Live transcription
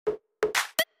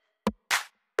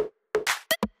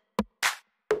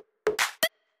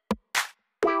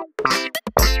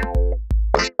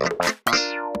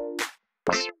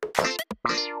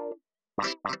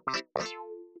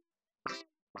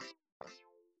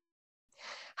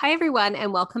Hi, everyone,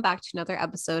 and welcome back to another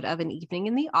episode of An Evening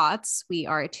in the Aughts. We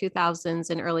are a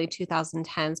 2000s and early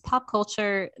 2010s pop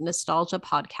culture nostalgia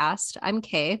podcast. I'm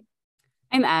Kay.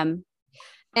 I'm Em.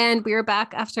 And we are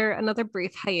back after another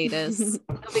brief hiatus.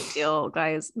 No big deal,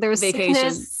 guys. There was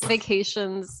Vacations.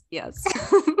 Vacations, yes.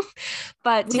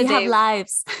 But we today, have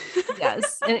lives.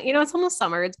 yes. And it's almost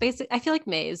summer. It's basic. I feel like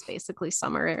May is basically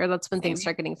summer, or that's when things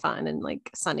start getting fun and like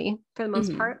sunny for the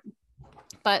most part.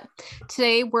 But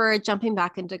today we're jumping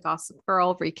back into Gossip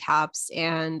Girl recaps,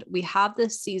 and we have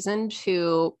this season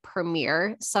 2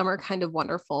 premiere, Summer Kind of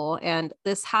Wonderful. And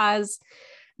this has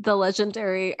the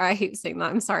legendary, I hate saying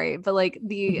that, I'm sorry, but like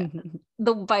the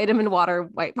vitamin water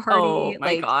white party. Oh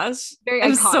my gosh. Very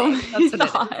iconic.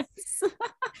 That's what it is.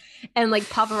 And like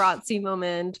paparazzi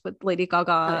moment with Lady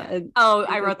Gaga.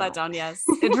 I wrote that down. Yes.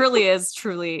 It really is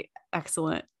truly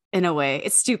excellent. In a way,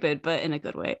 it's stupid, but in a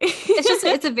good way.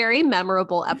 It's a very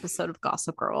memorable episode of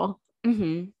Gossip Girl.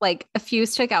 Mm-hmm. Like a few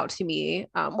stick out to me.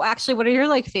 Well, actually, what are your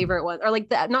like favorite ones, or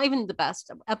like not even the best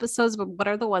episodes, but what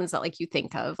are the ones that like you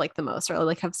think of like the most, or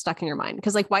like have stuck in your mind?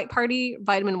 Because like White Party,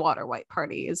 Vitamin Water White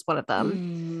Party is one of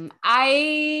them.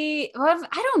 I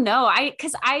don't know.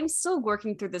 Because I'm still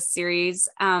working through this series.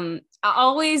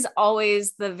 Always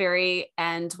the very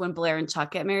end when Blair and Chuck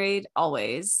get married.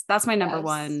 Always. That's my number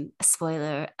one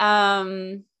spoiler.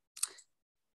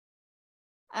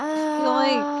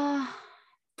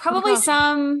 Probably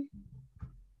some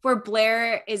where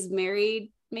Blair is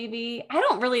married. Maybe. I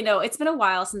don't really know. It's been a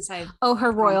while since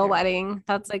her royal wedding.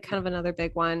 That's like kind of another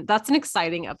big one. That's an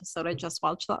exciting episode. I just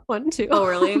watched that one too. Oh,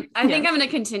 really? I think I'm going to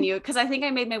continue because I think I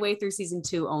made my way through season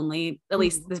 2 only, at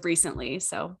least recently.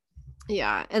 So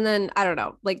yeah. And then I don't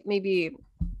know, like maybe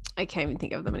I can't even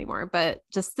think of them anymore, but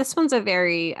just this one's a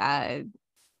very,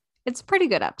 it's a pretty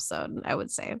good episode, I would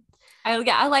say. I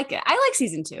like it. I like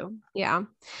season 2. Yeah.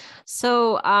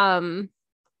 So,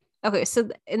 okay. So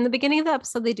in the beginning of the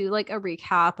episode, they do like a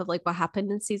recap of like what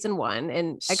happened in season 1.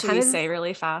 And I kind of say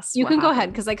really fast. You can go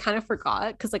ahead because I kind of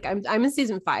forgot because like I'm in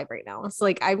season 5 right now. So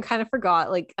like I'm kind of forgot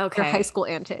like their high school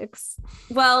antics.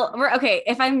 Well, we're okay.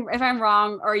 If I'm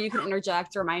wrong, or you can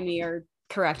interject, remind me or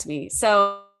correct me.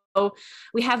 So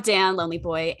we have Dan, lonely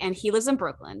boy, and he lives in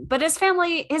Brooklyn, but his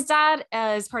dad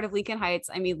is part of Lincoln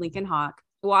Hawk.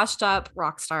 Washed up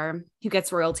rock star who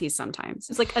gets royalties sometimes.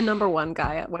 It's like a number 1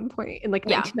 guy at one point in like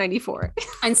 1994.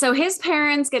 And so his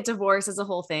parents get divorced as a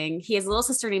whole thing. He has a little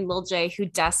sister named Lil J who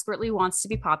desperately wants to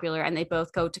be popular, and they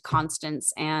both go to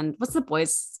Constance and what's the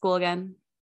boys' school again?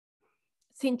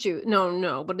 St. Jude.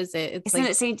 No. What is it? Isn't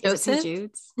it St.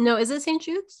 Jude's? No, is it St.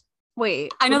 Jude's?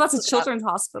 Wait. I know that's a children's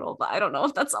hospital, but I don't know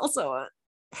if that's also a...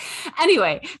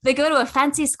 Anyway, they go to a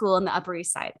fancy school in the Upper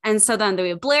East Side. And so then we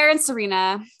have Blair and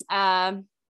Serena.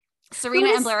 Serena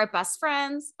and Blair are best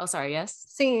friends. Oh, sorry. Yes.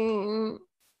 No,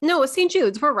 it's St.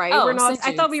 Jude's. We're right. We're not.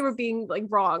 I thought we were being like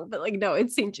wrong, but like, no,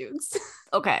 it's St. Jude's.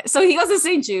 Okay. So he goes to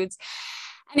St. Jude's.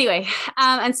 Anyway,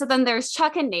 and so then there's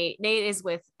Chuck and Nate. Nate is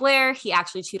with Blair. He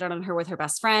actually cheated on her with her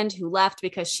best friend who left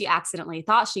because she accidentally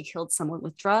thought she killed someone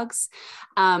with drugs.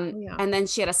 And then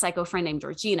she had a psycho friend named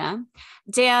Georgina.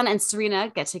 Dan and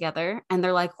Serena get together and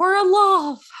they're like, we're in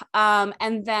love.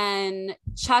 And then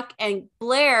Chuck and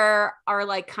Blair are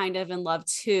like kind of in love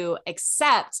too,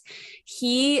 except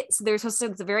they're supposed to,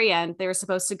 at the very end, they were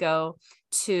supposed to go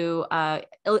to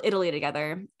Italy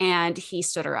together and he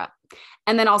stood her up.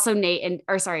 And then also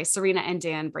Serena and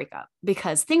Dan break up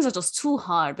because things are just too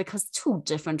hard because 2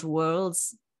 different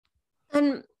worlds.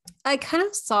 And I kind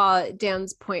of saw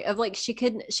Dan's point of like she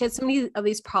had so many of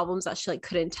these problems that she like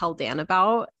couldn't tell Dan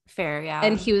about. Fair, yeah.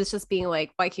 And he was just being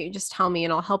like, why can't you just tell me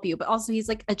and I'll help you? But also he's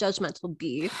like a judgmental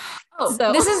bee. Oh,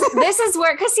 so this is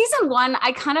where, because season 1,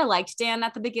 I kind of liked Dan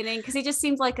at the beginning because he just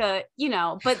seemed like but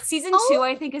season 2,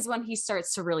 I think is when he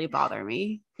starts to really bother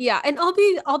me. Yeah. And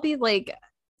I'll be like,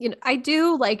 I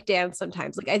do like Dan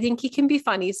sometimes. Like, I think he can be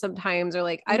funny sometimes, or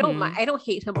like, I don't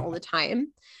hate him all the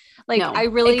time. Like, no, I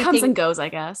really it comes and goes, I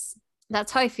guess.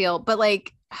 That's how I feel. But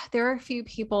like, there are a few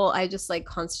people I just like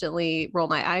constantly roll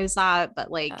my eyes at, but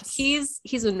like, he's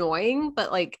annoying,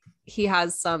 but like he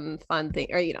has some fun thing,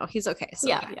 or, he's okay. So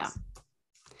yeah.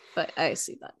 But I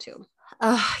see that too.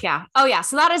 Yeah. Oh yeah.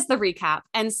 So that is the recap.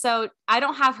 And so I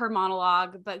don't have her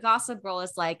monologue, but Gossip Girl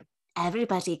is like,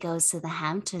 everybody goes to the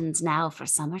Hamptons now for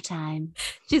summertime.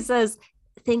 She says,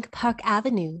 think Park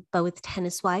Avenue, but with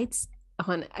tennis whites. Oh,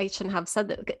 and I shouldn't have said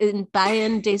that. In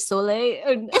Bayern de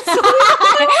Soleil.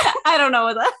 I don't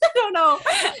know that. I don't know.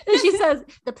 She says,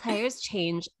 the players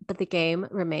change, but the game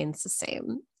remains the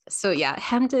same. So yeah,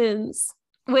 Hamptons.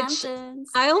 Which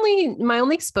Hamptons. my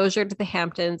only exposure to the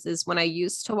Hamptons is when I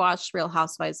used to watch Real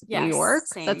Housewives of New York.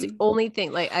 Same. That's the only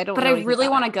thing. Like I don't. But know I really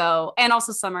want to go, and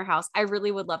also Summer House. I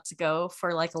really would love to go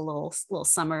for like a little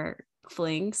summer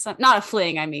fling. Not a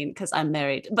fling, I mean, because I'm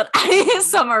married, but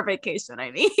summer vacation.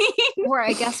 I mean, or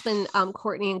I guess when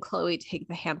Courtney and Chloe take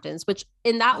the Hamptons, which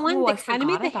in that one they kind of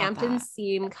made the Hamptons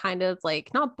seem kind of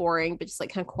like not boring, but just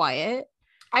like kind of quiet.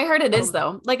 I heard it is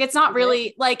though. Like it's not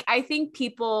really like, I think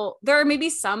people, there are maybe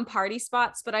some party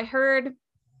spots, but I heard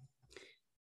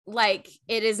like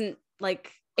it isn't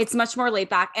like, it's much more laid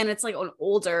back and it's like an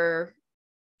older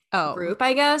group,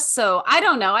 I guess. So I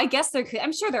don't know. I guess there could,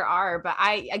 I'm sure there are, but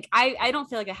I don't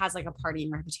feel like it has like a partying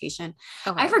reputation.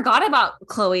 Okay. I forgot about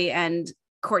Chloe and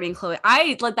Courtney and Chloe.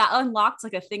 I like that unlocked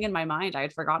like a thing in my mind I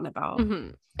had forgotten about. Mm-hmm.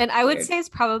 And I would say it's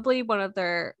probably one of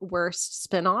their worst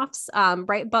spinoffs,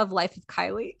 right above Life of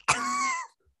Kylie.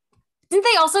 Didn't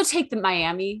they also take the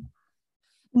Miami?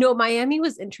 No, Miami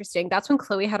was interesting. That's when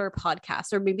Chloe had her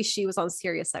podcast, or maybe she was on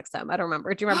Sirius XM. I don't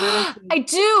remember. Do you remember this?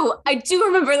 I do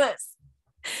remember this.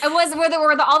 It was where there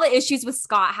were all the issues with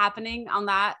Scott happening on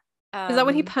that. Is that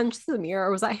when he punched the mirror,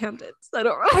 or was that Hamptons? I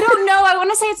don't know. I want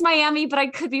to say it's Miami, but I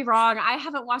could be wrong. I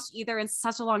haven't watched either in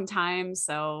such a long time.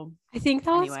 So I think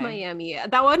that was Miami.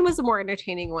 That one was a more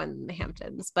entertaining one than the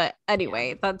Hamptons. But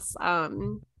anyway, that's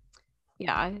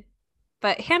yeah.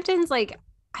 But Hamptons, like,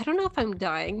 I don't know if I'm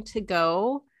dying to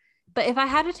go. But if I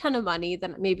had a ton of money,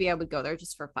 then maybe I would go there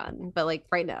just for fun. But like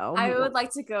right now, I would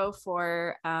like to go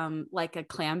for like a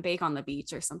clam bake on the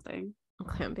beach or something. A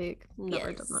clam bake?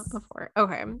 Never done that before.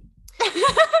 Okay.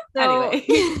 So, anyway,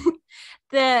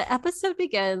 the episode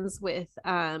begins with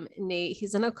Nate.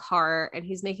 He's in a car and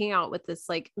he's making out with this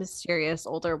like mysterious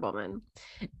older woman,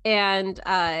 and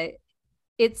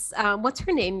it's what's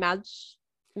her name?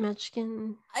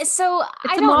 Madgen. So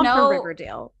it's I don't know. From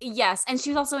Riverdale. Yes, and she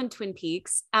was also in Twin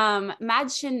Peaks.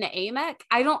 Madgen Amek.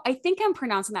 I think I'm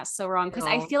pronouncing that so wrong because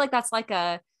I feel like that's like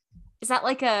a. Is that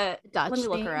like a Dutch? Let me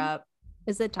look her up.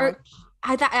 Is it Dutch?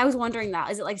 I was wondering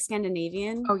that. Is it like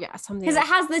Scandinavian? Oh yeah, something. Because it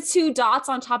has the 2 dots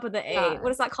on top of the A. Yeah.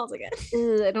 What is that called again?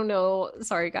 I don't know.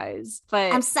 Sorry, guys,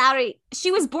 but I'm sorry.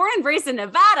 She was born and raised in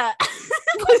Nevada.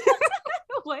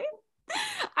 What?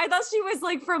 I thought she was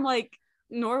like from like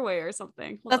Norway or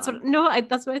something. That's what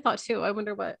I thought too. I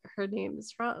wonder what her name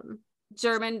is from.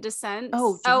 German descent.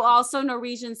 Oh, also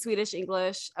Norwegian, Swedish,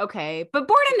 English. Okay, but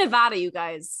born in Nevada, you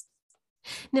guys.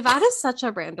 Nevada's such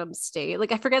a random state.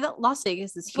 Like I forget that Las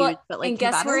Vegas is huge, but like and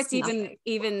guess Nevada's where it's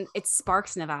even it's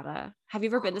Sparks, Nevada. Have you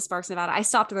ever been to Sparks, Nevada? I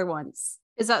stopped there once.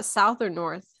 Is that south or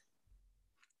north?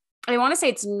 I want to say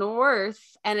it's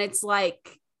north, and it's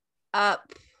like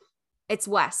up. It's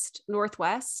west,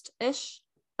 northwest-ish.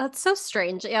 That's so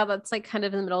strange. Yeah, that's like kind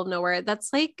of in the middle of nowhere.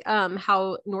 That's like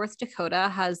how North Dakota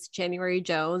has January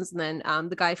Jones, and then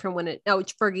the guy from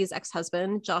Fergie's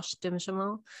ex-husband, Josh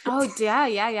Duhamel. Oh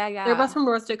yeah. They're both from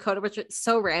North Dakota, which is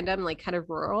so random, like kind of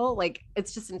rural. Like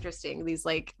it's just interesting. These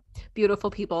like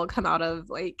beautiful people come out of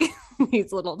like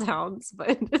these little towns,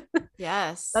 but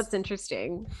yes, that's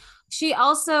interesting. She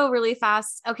also really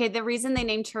fast. Okay, the reason they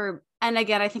named her, and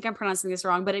again, I think I'm pronouncing this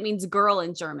wrong, but it means girl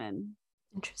in German.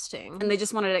 Interesting. And they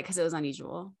just wanted it because it was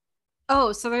unusual.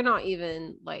 Oh, so they're not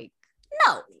even like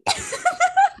no. Wait,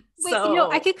 so,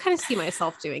 I could kind of see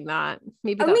myself doing that.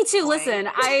 Maybe me too. Why. Listen,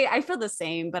 I feel the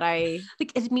same, but I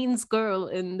like it means girl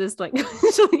in this language.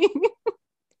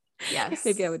 Yes,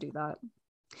 maybe I would do that.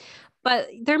 But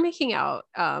they're making out,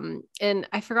 and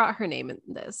I forgot her name in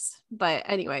this. But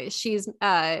anyway, she's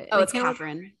it's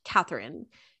Catherine. Catherine.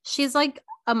 She's like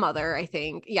a mother, I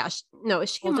think. Yeah. Is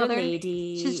she older a mother?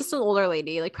 Lady. She's just an older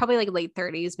lady, like probably like late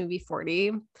 30s, maybe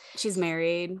 40. She's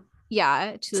married.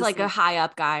 Yeah. To like a high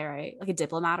up guy, right? Like a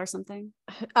diplomat or something.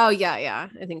 Oh yeah.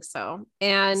 I think so.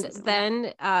 And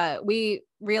then we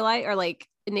realize, or like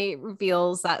Nate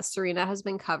reveals that Serena has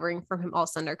been covering from him all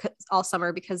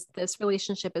summer because this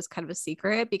relationship is kind of a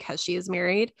secret because she is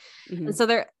married. Mm-hmm. And so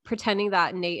they're pretending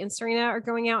that Nate and Serena are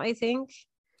going out, I think.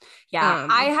 Yeah.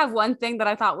 I have one thing that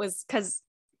I thought was because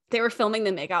they were filming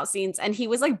the makeout scenes and he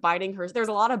was like biting her. There's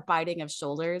a lot of biting of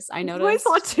shoulders. I noticed. I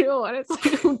thought too. And it's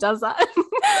like, who does that?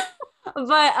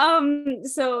 But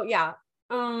so yeah.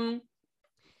 And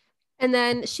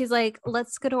then she's like,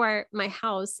 let's go to my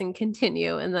house and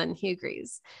continue. And then he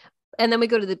agrees. And then we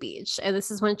go to the beach. And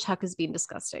this is when Chuck is being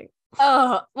disgusting.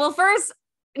 Oh, well, first,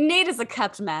 Nate is a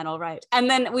kept man, all right. And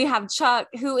then we have Chuck,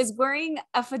 who is wearing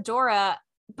a fedora,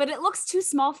 but it looks too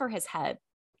small for his head.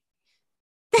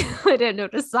 I didn't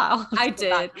notice that. I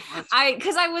did.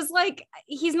 Because I was like,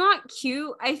 he's not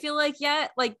cute, I feel like,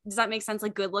 yet. Like, does that make sense?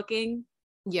 Like, good looking?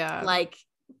 Yeah. Like,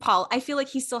 I feel like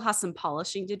he still has some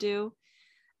polishing to do.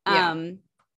 Yeah.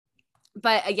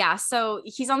 But yeah, so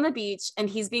he's on the beach and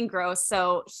he's being gross.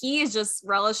 So he is just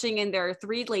relishing in their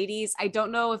three ladies. I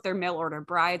don't know if they're mail order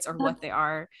brides or what they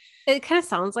are. It kind of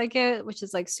sounds like it, which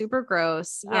is like super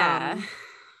gross. Yeah.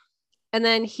 And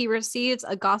then he receives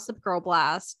a Gossip Girl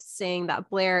blast saying that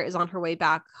Blair is on her way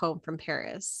back home from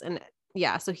Paris. And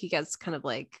yeah, so he gets kind of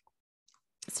like,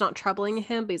 it's not troubling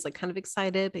him, but he's like kind of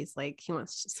excited, but he's like, he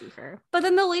wants to see her. But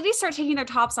then the ladies start taking their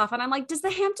tops off and I'm like, does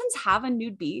the Hamptons have a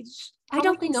nude beach? I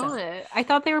don't think so. I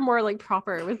thought they were more like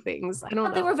proper with things. I don't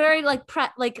know. They were very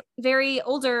like very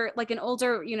older, like an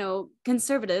older,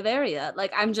 conservative area.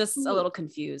 Like I'm just a little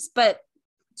confused. But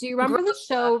do you remember the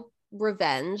show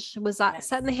Revenge? Was that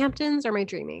set in the Hamptons or am I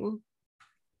dreaming?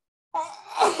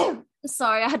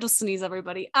 Sorry, I had to sneeze,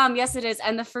 everybody. Yes, it is.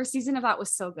 And the first season of that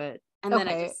was so good. And then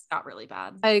it just got really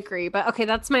bad. I agree. But okay,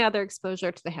 that's my other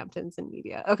exposure to the Hamptons in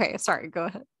media. Okay, sorry, go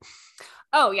ahead.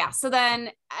 Oh, yeah. So then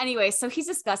anyway, so he's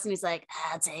disgusting. He's like,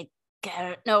 I'll take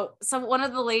care. No. So one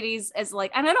of the ladies is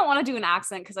like, and I don't want to do an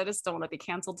accent because I just don't want to be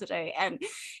canceled today. And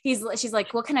she's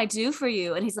like, what can I do for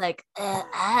you? And he's like,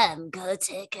 I'm gonna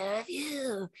take care of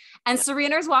you. And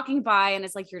Serena's walking by and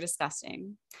it's like, you're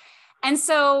disgusting. And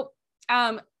so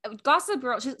Gossip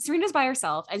Girl, Serena's by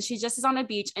herself and she just is on a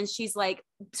beach and she's like,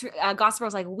 Gossip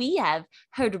Girl's like, we have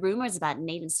heard rumors about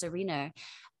Nate and Serena,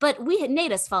 but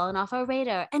Nate has fallen off our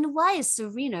radar. And why is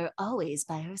Serena always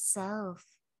by herself?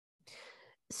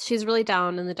 She's really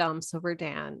down in the dumps over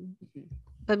Dan. Mm-hmm.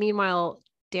 But meanwhile,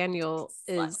 Daniel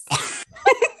is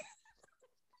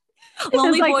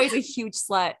Lonely Boy is a huge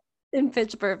slut. In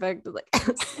Pitch Perfect. Like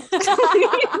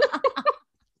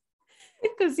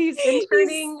because he's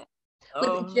interning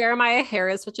with Jeremiah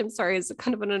Harris, which I'm sorry is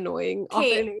kind of an annoying author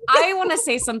name. I want to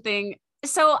say something.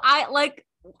 So I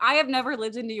have never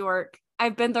lived in New York.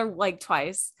 I've been there like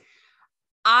twice.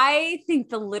 I think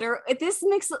this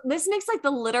makes like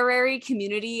the literary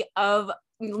community of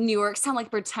New York sound like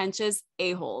pretentious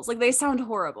a-holes. Like they sound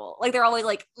horrible. Like they're always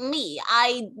like, you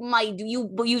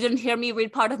didn't hear me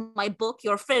read part of my book,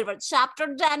 your favorite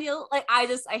chapter, Daniel. Like I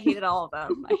hated all of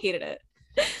them. I hated it.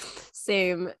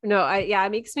 Same. No,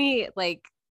 it makes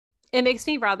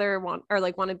me rather want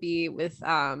to be with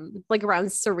like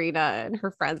around Serena and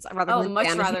her friends. Would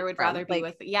rather be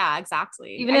with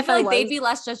exactly. Even if they'd be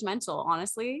less judgmental,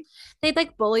 honestly. They'd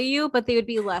like bully you, but they would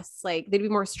be less like they'd be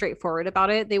more straightforward about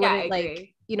it. They wouldn't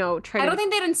like try. I don't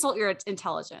think they'd insult your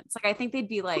intelligence. Like I think they'd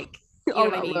be like, you know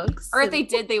what I mean? Or if they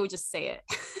did, they would just say it.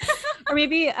 Or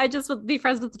maybe I just would be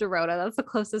friends with Dorota. That's the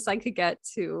closest I could get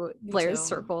to Blair's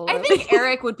circle. I think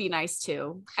Eric would be nice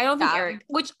too. I don't think Eric,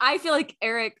 which I feel like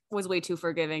Eric was way too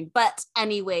forgiving. But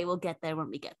anyway, we'll get there when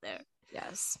we get there.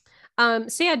 Yes.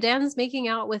 So yeah, Dan's making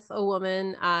out with a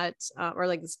woman at or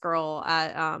like this girl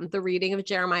at the reading of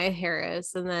Jeremiah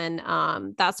Harris, and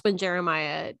then that's when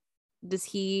Jeremiah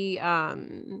he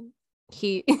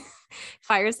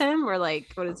fires him, or like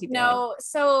what does he do? No,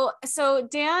 so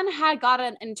Dan had got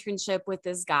an internship with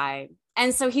this guy,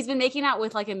 and so he's been making out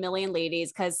with like a million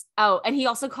ladies because and he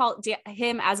also called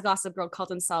him, as Gossip Girl called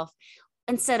himself,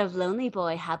 instead of Lonely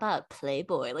Boy, how about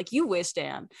Playboy? Like you wish,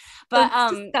 Dan. But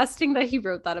it's disgusting that he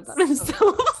wrote that about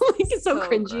himself. Like it's so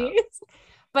cringy. Gross.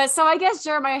 But so I guess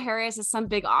Jeremiah Harris is some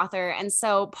big author. And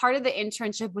so part of the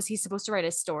internship was he's supposed to write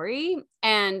a story.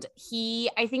 And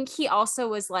I think he also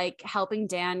was like helping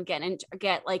Dan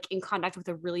get like in contact with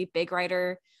a really big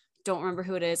writer. Don't remember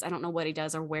who it is. I don't know what he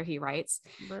does or where he writes,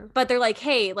 but they're like,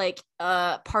 hey, like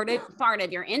part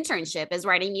of your internship is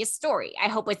writing me a story. I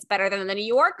hope it's better than the New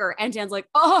Yorker. And Dan's like,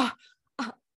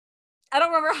 I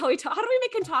don't remember how how do we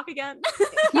make him talk again?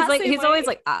 he's always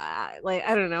like I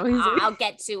don't know. I'll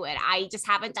get to it. I just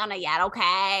haven't done it yet.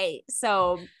 Okay.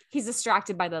 So he's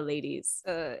distracted by the ladies.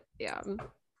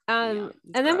 And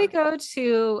then we go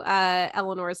to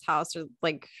Eleanor's house, or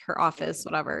like her office,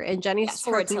 whatever. And Jenny's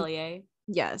atelier.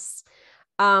 Yes.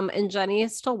 And Jenny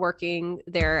is still working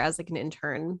there as like an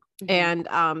intern. Mm-hmm.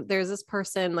 And there's this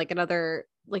person, like another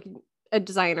like a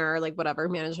designer, like whatever,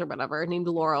 manager, whatever, named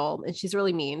Laurel, and she's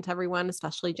really mean to everyone,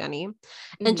 especially Jenny.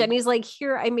 And Jenny's like,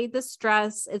 here, I made this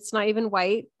dress. It's not even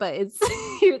white, but it's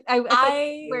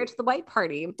I wear it to the white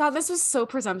party. Thought this was so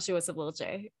presumptuous of Lil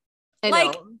J.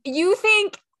 Like you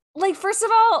think, like, first of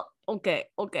all, okay,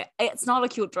 it's not a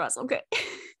cute dress, okay.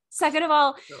 Second of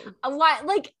all, why,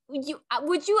 like, would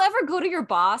you ever go to your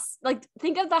boss? Like,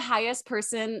 think of the highest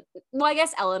person. Well, I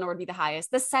guess Eleanor would be the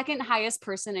highest. The second highest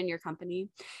person in your company.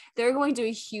 They're going to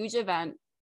a huge event.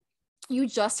 You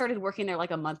just started working there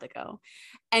like a month ago,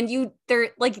 and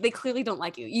they clearly don't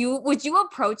like you. Would you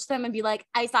approach them and be like,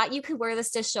 I thought you could wear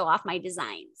this to show off my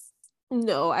designs?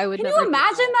 No, I would Can never you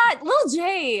imagine that? Lil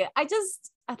J.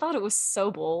 I thought it was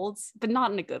so bold, but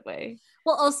not in a good way.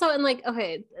 Well, also, and like,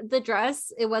 okay, the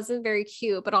dress, it wasn't very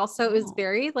cute, but also it was No.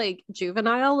 very like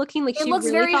juvenile looking. Like It she looks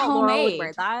really very thought Laura would homemade.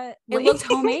 wear that. It looked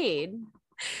homemade.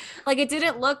 Like it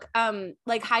didn't look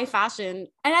like high fashion.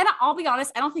 And I'll be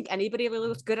honest, I don't think anybody really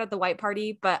looked good at the white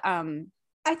party, but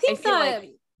I think feel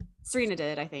like Serena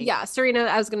did, I think. Yeah, Serena,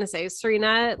 I was gonna say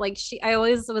Serena, like I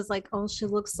always was like, oh, she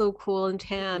looks so cool and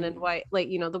tan and white, like,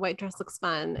 you know, the white dress looks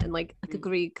fun and like a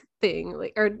Greek thing,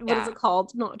 like, or what is it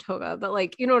called? Not toga, but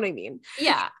like, you know what I mean?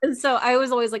 Yeah. And so I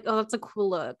was always like, oh, that's a cool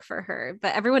look for her,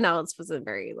 but everyone else wasn't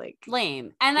very like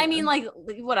lame. And I mean, like,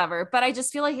 whatever, but I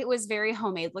just feel like it was very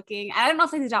homemade looking. I don't know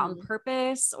if they did that on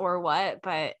purpose or what,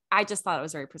 but I just thought it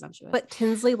was very presumptuous. But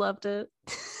Tinsley loved it.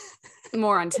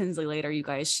 More on Tinsley later, you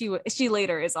guys. She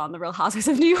later is on the Real Housewives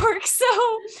of New York. So,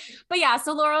 but yeah,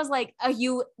 so Laura was like, "Are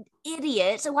you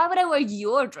idiot? Why would I wear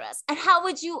your dress? And how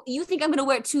would you think I'm gonna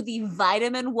wear it to the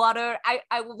vitamin water?"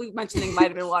 I will be mentioning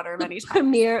vitamin water many times.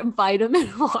 Premier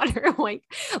vitamin water. Like,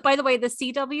 by the way, the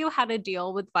CW had a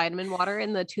deal with vitamin water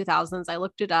in the 2000s. I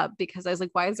looked it up because I was like,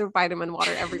 why is there vitamin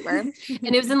water everywhere? And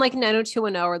it was in like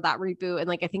 90210 or that reboot and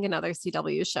like I think another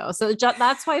CW show. So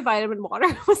that's why vitamin water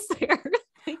was there.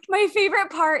 Like, my favorite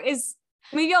part is,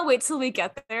 maybe I'll wait till we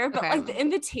get there, but like the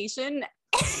invitation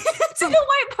to the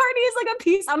white party is like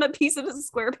a piece of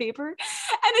square paper, and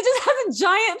it just has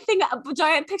a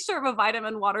giant picture of a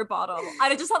vitamin water bottle, and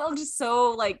I just thought it was just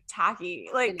so like tacky.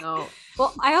 Like,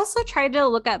 well, I also tried to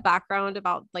look at background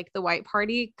about like the white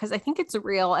party because I think it's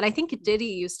real, and I think Diddy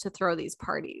used to throw these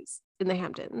parties in the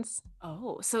Hamptons.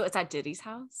 Oh, so it's at Diddy's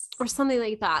house or something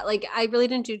like that. Like I really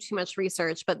didn't do too much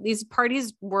research, but these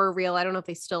parties were real. I don't know if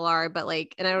they still are, but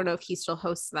like, and I don't know if he still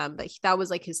hosts them, but that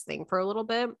was like his thing for a little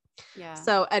bit. Yeah.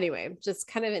 So anyway, just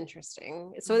kind of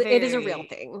interesting. So it is a real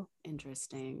thing.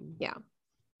 Interesting. Yeah.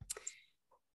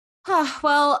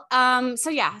 Well,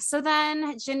 so yeah. So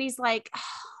then Ginny's like,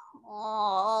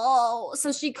 oh,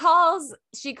 so she calls,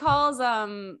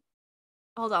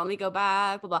 hold on, let me go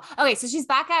back. Blah, blah. Okay, so she's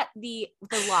back at the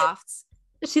lofts.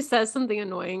 She says something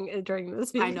annoying during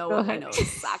this video. I know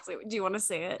exactly. Do you want to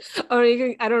say it? Oh,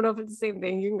 I don't know if it's the same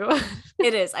thing. You can go.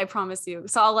 It is, I promise you.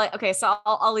 So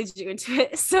I'll lead you into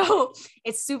it. So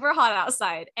it's super hot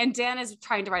outside, and Dan is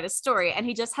trying to write a story, and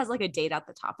he just has like a date at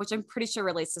the top, which I'm pretty sure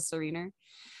relates to Serena.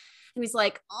 And he's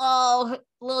like, "Oh,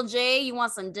 Lil J, you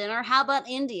want some dinner? How about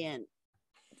Indian?"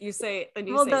 You say, and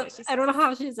you say what she says. I don't know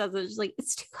how she says it. She's like,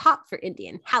 "It's too hot for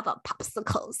Indian. How about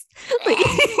popsicles?"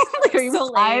 Like are you so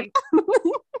alive?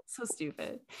 So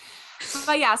stupid.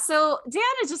 But yeah, so Dan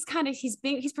is just kind of he's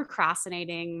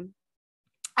procrastinating.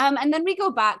 And then we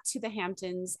go back to the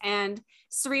Hamptons, and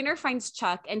Serena finds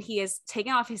Chuck, and he is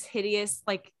taking off his hideous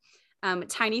like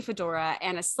tiny fedora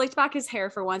and has slicked back his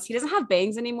hair for once. He doesn't have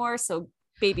bangs anymore, so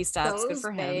baby steps. Good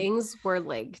for him. Bangs were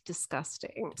like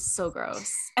disgusting. So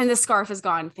gross. And the scarf is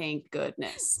gone, thank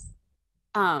goodness.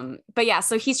 But yeah,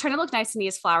 so he's trying to look nice and he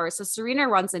has flowers. So Serena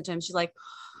runs into him. She's like,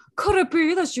 "Could it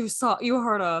be that you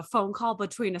heard a phone call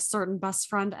between a certain best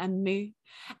friend and me?"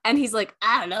 And he's like,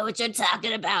 "I don't know what you're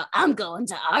talking about. I'm going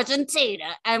to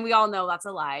Argentina." And we all know that's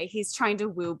a lie. He's trying to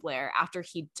woo Blair after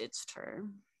he ditched her.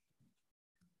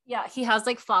 Yeah, he has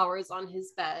like flowers on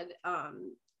his bed.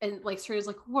 And like Serena's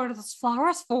like, "What are those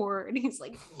flowers for?" And he's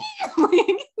like,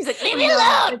 he's like, "Leave me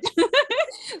alone."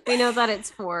 We know that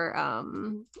it's for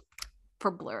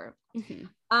Blair.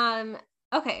 Mm-hmm.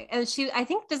 Okay, and I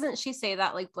think doesn't she say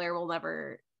that like Blair will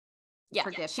never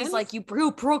forgive she's him? like, you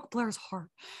broke Blair's heart.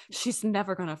 She's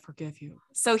never gonna forgive you.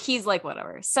 So he's like,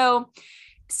 whatever. So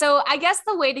I guess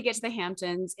the way to get to the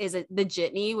Hamptons is the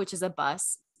Jitney, which is a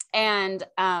bus. And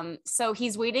so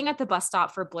he's waiting at the bus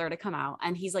stop for Blair to come out,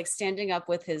 and he's like standing up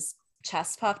with his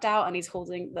chest puffed out, and he's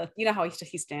holding you know how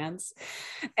he stands,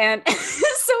 and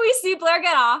so we see Blair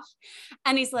get off,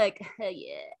 and he's like,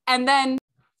 yeah. And then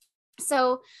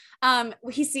so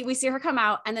we see her come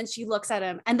out, and then she looks at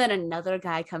him, and then another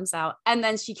guy comes out, and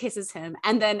then she kisses him,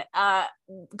 and then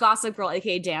Gossip Girl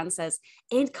aka Dan says,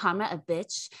 "Ain't karma a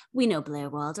bitch? We know Blair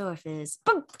Waldorf is."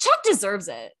 But Chuck deserves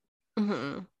it.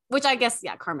 Mm-hmm. Which I guess,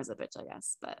 yeah, karma's a bitch, I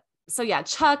guess. But so yeah,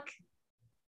 Chuck,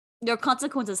 your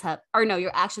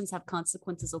actions have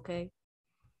consequences, okay?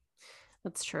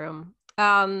 That's true.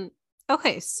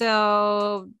 Okay,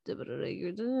 so they're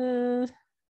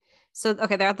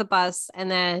at the bus,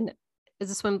 and then is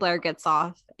this when Blair gets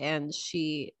off and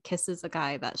she kisses a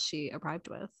guy that she arrived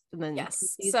with? And then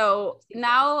yes. So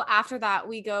now after that,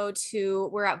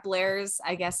 we're at Blair's,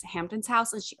 I guess, Hampton's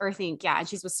house, and she's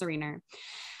with Serena.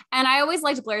 And I always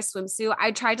liked Blair's swimsuit.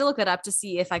 I tried to look it up to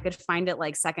see if I could find it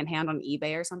like secondhand on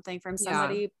eBay or something from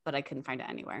somebody, but I couldn't find it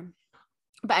anywhere.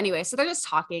 But anyway, so they're just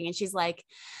talking and she's like,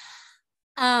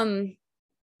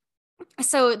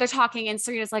 so they're talking and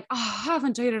Serena's like, oh, I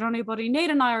haven't dated anybody. Nate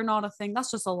and I are not a thing.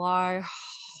 That's just a lie.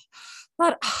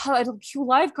 But a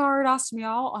lifeguard asked me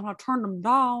out and I turned him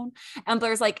down. And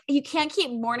Blair's like, you can't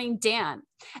keep mourning Dan.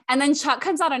 And then Chuck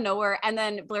comes out of nowhere. And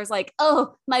then Blair's like,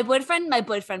 oh, my boyfriend,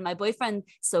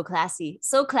 so classy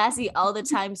all the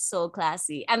time. So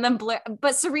classy. And then Blair,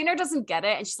 but Serena doesn't get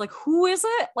it. And she's like, who is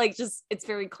it? Like, just, it's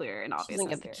very clear and obvious. She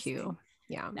doesn't get the cue.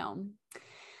 Yeah. No.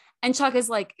 And Chuck is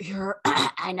like,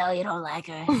 I know you don't like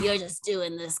her. You're just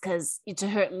doing this to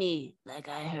hurt me like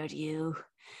I hurt you.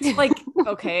 Like,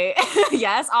 okay,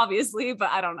 yes, obviously, but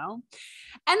I don't know. And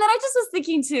then I just was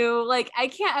thinking too, like,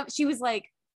 she was like,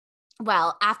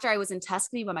 well, after I was in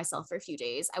Tuscany by myself for a few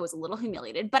days, I was a little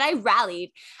humiliated, but I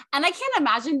rallied. And I can't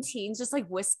imagine teens just like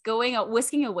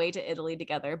whisking away to Italy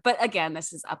together. But again,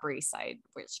 this is Upper East Side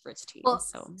rich teens. Well,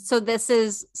 so this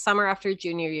is summer after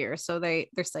junior year. So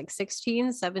there's like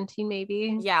 16, 17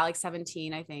 maybe. Yeah, like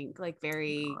 17, I think. Like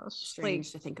very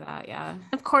strange to think that. Yeah.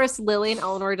 Of course, Lily and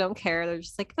Eleanor don't care. They're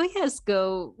just like, oh yes,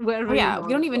 go. Oh, yeah,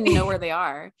 we don't even know where they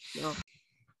are. No.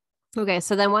 Okay,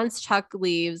 so then once Chuck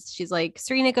leaves, she's like,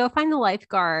 Serena, go find the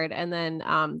lifeguard. And then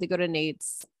they go to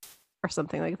Nate's or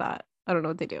something like that. I don't know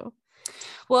what they do.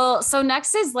 Well, so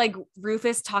next is like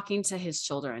Rufus talking to his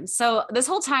children. So this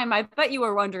whole time, I bet you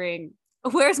were wondering,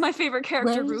 where's my favorite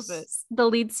character, Rufus? The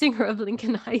lead singer of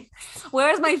Lincoln Heights.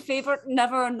 Where's my favorite,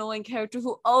 never annoying character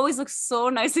who always looks so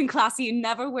nice and classy and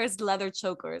never wears leather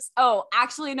chokers? Oh,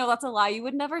 actually, no, that's a lie. You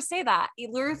would never say that.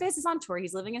 Rufus is on tour.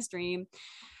 He's living his dream.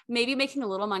 Maybe making a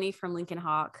little money from Lincoln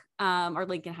Hawk, or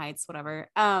Lincoln Heights, whatever.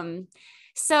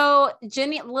 So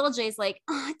little Jay's like,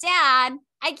 oh, Dad,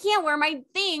 I can't wear my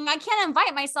thing. I can't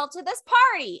invite myself to this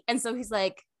party. And so he's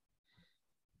like,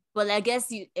 well, I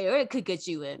guess Eric could get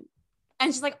you in.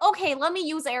 And she's like, okay, let me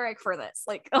use Eric for this.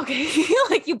 Like, okay,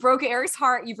 like you broke Eric's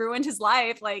heart. You ruined his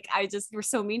life. Like, you were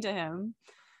so mean to him.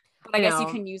 But I guess you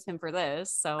can use him for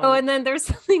this. So and then there's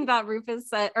something that Rufus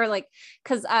said, or like,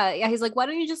 because he's like, why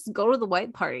don't you just go to the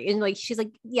white party? And like she's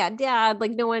like, yeah, Dad,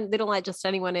 like they don't let just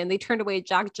anyone in. They turned away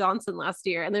Jack Johnson last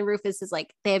year. And then Rufus is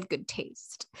like, they have good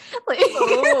taste. Like,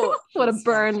 oh, what a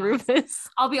burn, Rufus.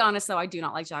 I'll be honest though, I do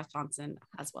not like Jack Johnson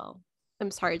as well.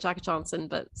 I'm sorry, Jack Johnson,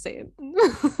 but same.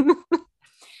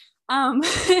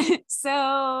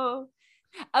 So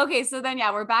okay, so then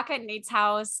we're back at Nate's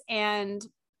house and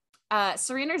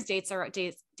Serena's date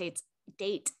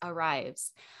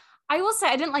arrives. I will say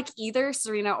I didn't like either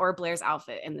Serena or Blair's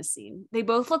outfit in the scene. They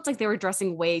both looked like they were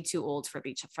dressing way too old for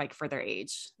their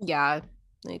age. Yeah,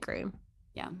 I agree.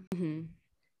 Yeah. Mm-hmm.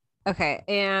 Okay,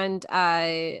 and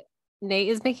Nate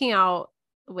is making out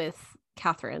with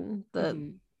Catherine,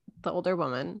 the older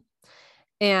woman,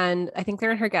 and I think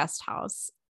they're in her guest house.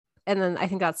 And then I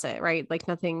think that's it, right? Like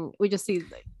nothing, we just see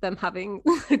them having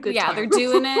a good time. They're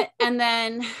doing it. And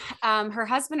then her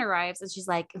husband arrives and she's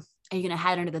like, are you going to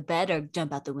hide under the bed or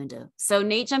jump out the window? So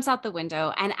Nate jumps out the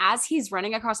window. And as he's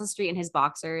running across the street in his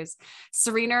boxers,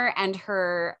 Serena and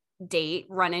her date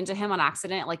run into him on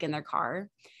accident, like in their car.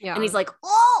 Yeah. And he's like,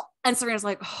 oh, and Serena's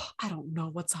like, oh, I don't know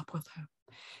what's up with him.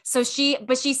 So she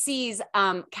sees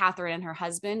Catherine and her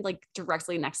husband like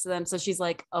directly next to them. So she's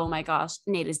like, oh my gosh,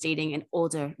 Nate is dating an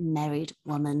older married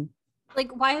woman.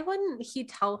 Like, why wouldn't he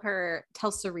tell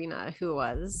Serena who it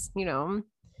was, you know?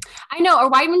 I know. Or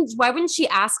why wouldn't she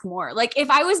ask more? Like if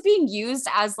I was being used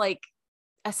as like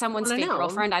someone's fake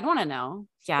girlfriend, I'd want to know.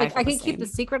 Yeah. Like, I can keep the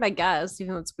secret, I guess,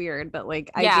 even though it's weird, but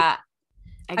like, exactly.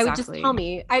 I would just tell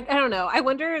me. I don't know. I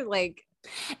wonder, like,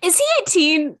 is he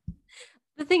 18?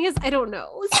 The thing is, I don't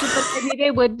know. So, maybe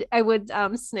I would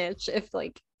snitch if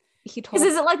like he told.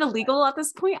 Is it like illegal at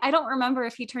this point? I don't remember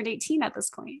if he turned 18 at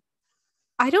this point.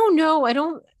 I don't know.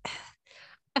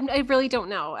 I really don't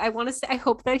know. I want to say I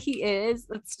hope that he is.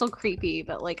 It's still creepy,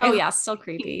 but like, still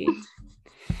creepy.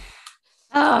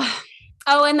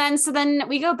 And then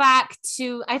we go back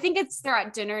to, I think they're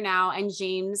at dinner now, and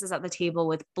James is at the table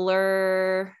with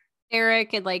Blur,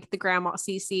 Eric, and like the grandma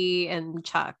Cece and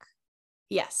Chuck.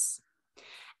 Yes.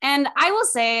 And I will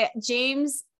say,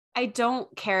 James, I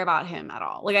don't care about him at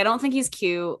all. Like, I don't think he's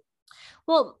cute.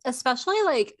 Well, especially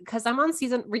like, because I'm on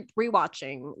season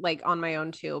rewatching like on my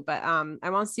own too, but I'm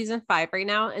on season 5 right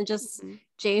now, and just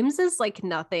James is like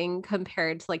nothing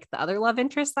compared to like the other love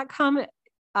interests that come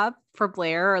up for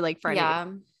Blair or like for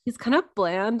he's kind of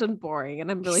bland and boring,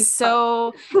 and I'm really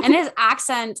and his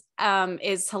accent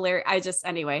is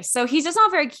hilarious. So he's just not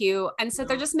very cute, and so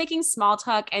they're just making small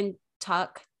talk, and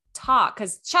talk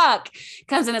because Chuck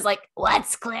comes in and is like,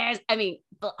 what's Claire's? I mean,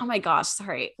 oh my gosh,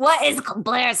 sorry. What is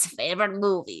Blair's favorite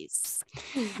movies?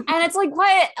 And it's like,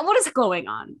 what is going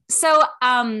on? So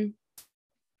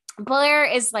Blair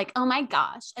is like, oh my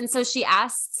gosh. And so she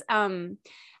asks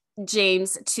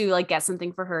James to like get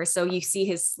something for her. So you see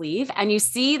his sleeve and you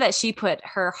see that she put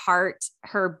her heart,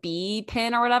 her B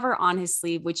pin or whatever on his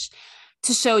sleeve, which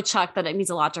to show Chuck that it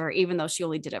means a lot to her, even though she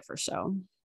only did it for show.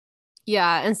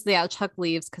 Yeah. And so yeah, Chuck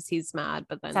leaves because he's mad,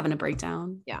 but then he's having a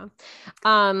breakdown. Yeah.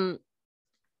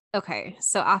 Okay.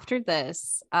 So after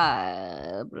this,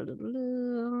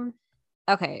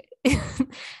 okay.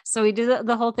 So we do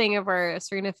the whole thing of where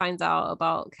Serena finds out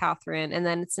about Catherine, and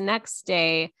then it's the next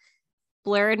day.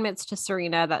 Blair admits to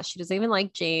Serena that she doesn't even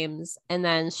like James. And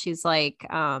then she's like,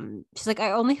 I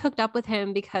only hooked up with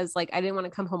him because like I didn't want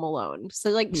to come home alone. So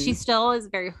like she still is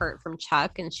very hurt from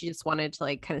Chuck, and she just wanted to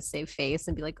like kind of save face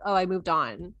and be like, oh, I moved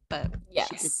on. But yes,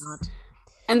 she did not.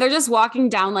 And they're just walking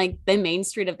down like the main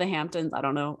street of the Hamptons. I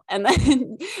don't know. And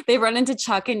then they run into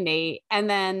Chuck and Nate. And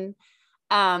then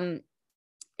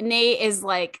Nate is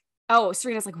like, oh,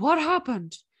 Serena's like, what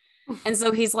happened? And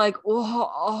so he's like,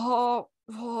 I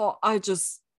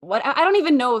don't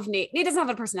even know if Nate doesn't have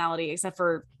a personality except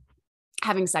for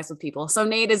having sex with people. So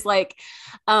Nate is like,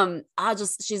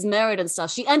 she's married and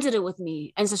stuff. She ended it with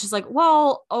me. And so she's like,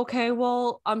 well, okay,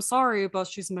 well, I'm sorry, but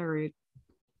she's married.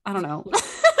 I don't know.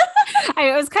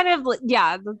 It was kind of,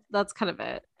 yeah, that's kind of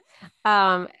it.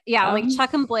 Like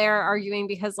Chuck and Blair arguing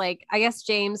because like I guess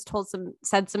James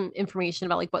said some information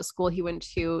about like what school he went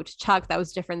to Chuck that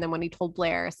was different than when he told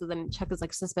Blair. So then Chuck is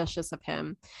like suspicious of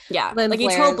him. Yeah, then like he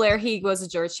told Blair he goes to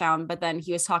Georgetown, but then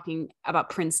he was talking about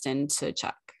Princeton to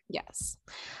Chuck. Yes.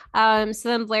 So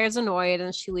then Blair's annoyed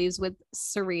and she leaves with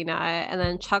Serena, and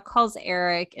then Chuck calls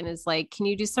Eric and is like, can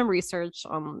you do some research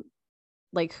on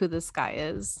like who this guy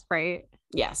is, right?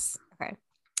 Yes. Okay.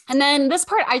 And then this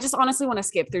part, I just honestly want to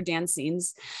skip through Dan's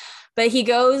scenes, but he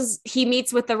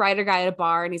meets with the writer guy at a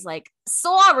bar and he's like,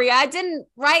 sorry, I didn't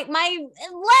write my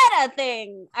letter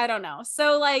thing. I don't know.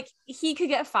 So like he could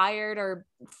get fired or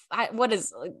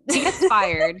he gets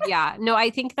fired. Yeah. No, I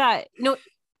think that,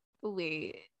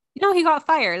 wait, he got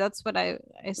fired. That's what I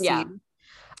see. Yeah.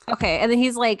 Okay. And then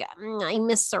he's like, I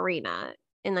miss Serena.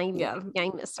 And I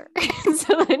miss her.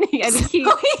 So then and then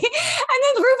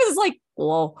Rufus is like,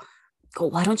 well,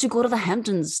 why don't you go to the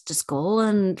Hamptons? Just go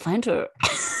and find her.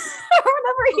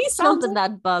 Whenever he jump in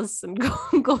that bus and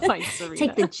go find Serena.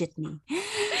 Take the jitney.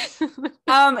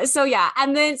 So yeah,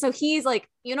 and then so he's like,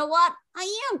 you know what?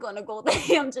 I am gonna go to the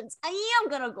Hamptons. I am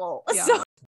gonna go. Yeah. So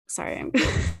sorry,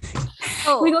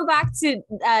 we go back to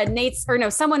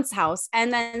someone's house,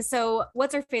 and then so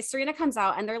what's her face? Serena comes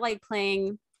out, and they're like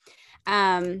playing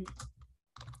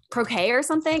croquet or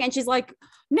something, and she's like,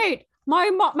 Nate,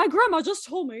 my grandma just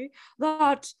told me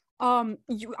that I'm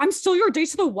still your date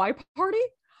to the white party.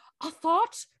 I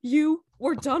thought you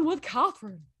were done with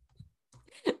Catherine.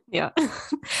 Yeah.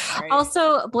 Right.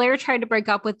 Also, Blair tried to break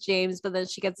up with James, but then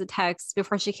she gets a text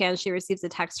before she receives a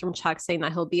text from Chuck saying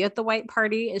that he'll be at the white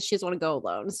party and she doesn't want to go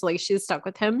alone. So like she's stuck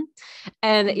with him.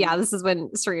 And yeah, this is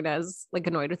when Serena is like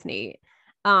annoyed with Nate.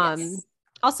 Yes.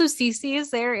 Also, Cece is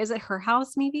there. Is it her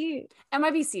house? Maybe it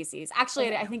might be Cece's.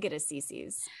 Actually, I think it is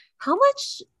Cece's. How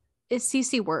much is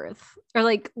Cece worth? Or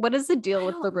like, what is the deal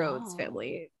with the Rhodes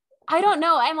family? I don't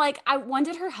know. I'm like, when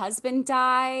did her husband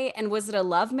die? And was it a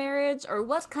love marriage or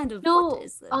what kind of, what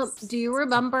is this? Do you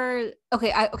remember?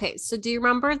 Okay. So do you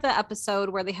remember the episode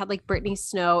where they had like Brittany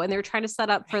Snow and they were trying to set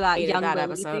up for that young Lily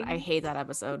episode? I hate that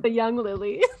episode. The young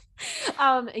Lily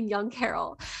and young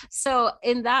Carol. So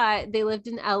in that they lived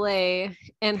in LA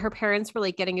and her parents were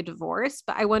like getting a divorce.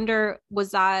 But I wonder,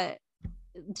 did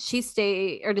she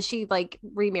stay or did she like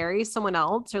remarry someone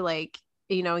else or like,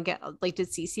 and get like, did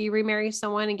Cece remarry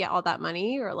someone and get all that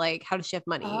money or like, how does she have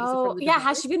money? Oh, yeah.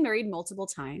 Has she been married multiple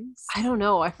times? I don't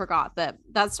know. I forgot that.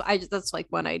 That's like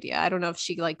one idea. I don't know if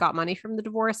she like got money from the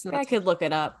divorce. And I could look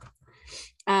it up.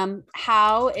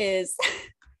 How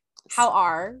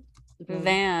are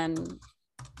Van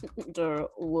der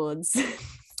Woods?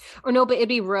 Or no, but it'd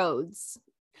be Rhodes.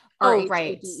 Oh,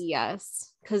 right.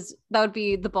 Yes. Because that would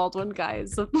be the Baldwin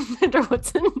guys of Van der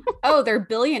Woodsen. Oh, they're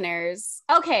billionaires.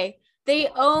 Okay. They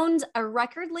owned a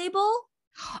record label.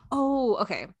 Oh,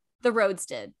 okay. The Rhodes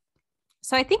did.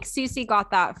 So I think Cece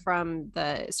got that from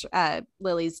the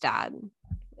Lily's dad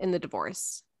in the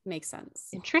divorce. Makes sense.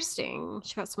 Interesting.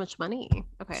 She got so much money.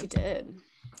 Okay. She did.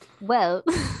 Well.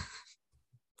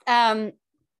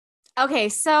 Okay,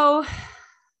 so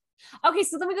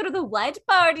then we go to the white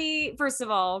party. First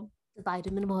of all,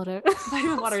 Vitamin water.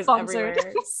 Vitamin water is everywhere.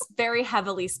 It's very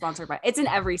heavily sponsored by. It's in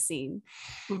every scene.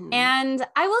 Mm-hmm. And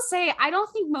I will say, I don't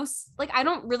think I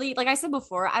don't really, like I said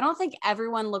before, I don't think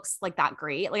everyone looks like that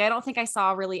great. Like, I don't think I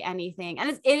saw really anything. And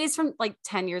it is from like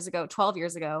 10 years ago, 12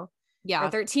 years ago,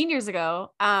 or 13 years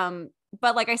ago.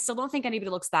 But like, I still don't think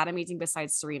anybody looks that amazing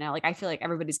besides Serena. Like, I feel like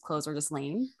everybody's clothes are just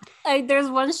lame. Like, there's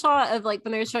one shot of like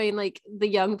when they're showing like the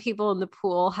young people in the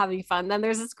pool having fun. Then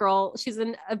there's this girl, she's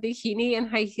in a bikini and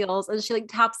high heels, and she like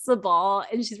taps the ball,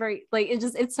 and she's very like,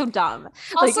 it's so dumb.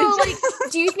 Also, like,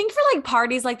 do you think for like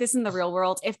parties like this in the real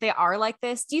world, if they are like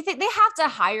this, do you think they have to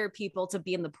hire people to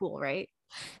be in the pool, right?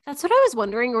 That's what I was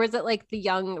wondering. Or is it like the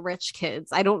young rich kids?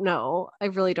 I don't know. I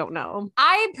really don't know.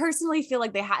 I personally feel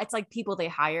like it's like people they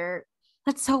hire.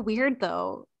 That's so weird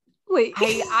though. Wait,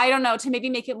 I don't know, to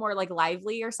maybe make it more like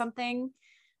lively or something,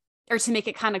 or to make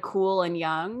it kind of cool and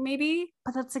young maybe.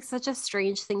 But that's like such a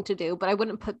strange thing to do. But I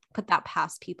wouldn't put that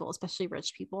past people, especially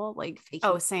rich people, like faking.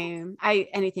 Oh, same.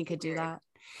 Anything could do that.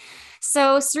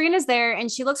 So Serena's there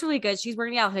and she looks really good. She's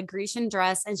wearing like a Grecian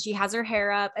dress and she has her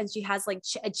hair up and she has like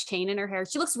a chain in her hair.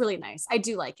 She looks really nice. I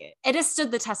do like it. It has stood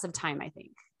the test of time, I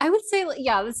think. I would say,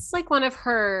 yeah, this is like one of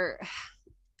her.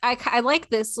 I like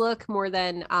this look more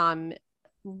than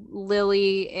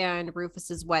Lily and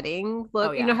Rufus's wedding look.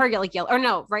 Oh, yeah. You know, her like yellow, or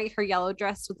no, right? Her yellow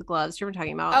dress with the gloves. You were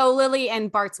talking about? Oh, Lily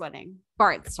and Bart's wedding.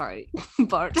 Bart, sorry,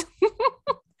 Bart.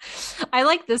 I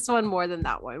like this one more than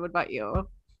that one. What about you?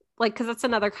 Like, because that's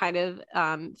another kind of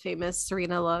famous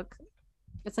Serena look.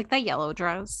 It's like that yellow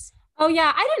dress. Oh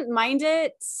yeah, I didn't mind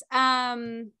it.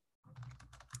 I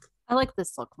like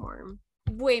this look more.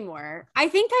 Way more. I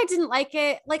think I didn't like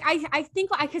it. Like, I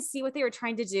think I could see what they were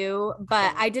trying to do,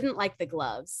 but I didn't like the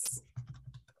gloves.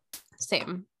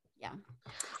 Same. Yeah.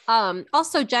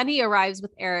 Also Jenny arrives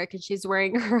with Eric and she's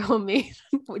wearing her homemade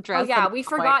dress. Oh yeah, we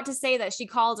forgot to say that she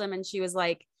called him and she was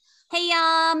like, hey,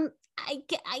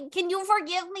 can you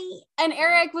forgive me? And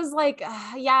Eric was like,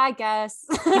 yeah, I guess.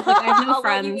 Like, I have no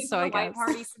friends, so I guess.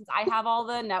 Party since I have all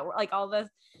the network, like all the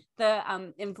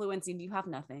influencing, you have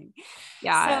nothing.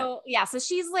 So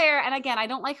she's there, and again, I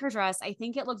don't like her dress. I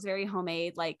think it looks very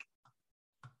homemade. Like,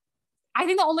 I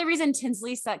think the only reason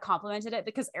Tinsley complimented it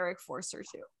because Eric forced her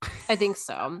to. I think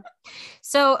so.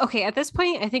 So, okay, at this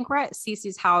point, I think we're at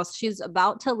Cece's house. She's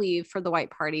about to leave for the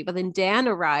white party, but then Dan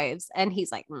arrives and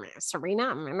he's like, Serena.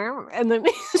 And then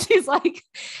she's like,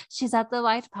 she's at the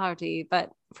white party. But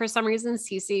for some reason,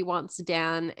 Cece wants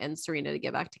Dan and Serena to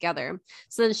get back together.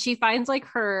 So then she finds like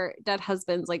her dead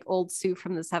husband's like old suit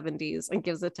from the 70s and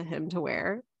gives it to him to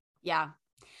wear. Yeah.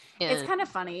 It's kind of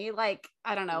funny, like,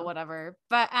 I don't know, whatever.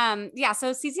 But yeah,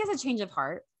 so Cece has a change of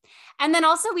heart. And then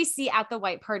also we see at the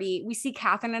white party, we see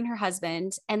Catherine and her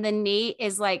husband, and then Nate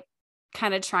is like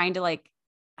kind of trying to like,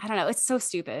 I don't know, it's so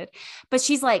stupid. But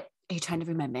she's like, are you trying to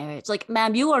ruin my marriage? Like,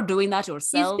 ma'am, you are doing that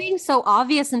yourself. He's being so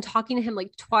obvious and talking to him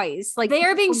like twice. Like, they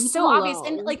are being so obvious.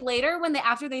 And like later when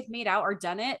after they've made out or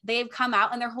done it, they've come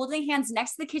out and they're holding hands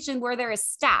next to the kitchen where there is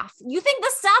staff. You think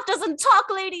the staff doesn't talk,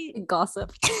 lady?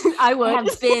 Gossip. I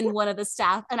have been one of the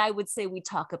staff and I would say we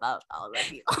talk about all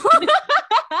of you.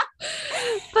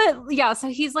 But yeah, so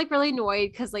he's like really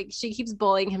annoyed because like she keeps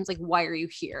bullying him. He's like, why are you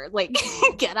here? Like,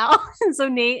 get out. And so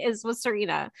Nate is with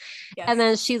Serena. Yes. And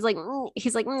then she's like,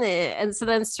 he's like, Neh. And so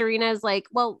then Serena is like,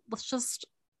 well, let's just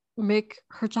make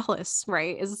her jealous,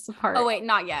 right? Is this the part? Oh wait,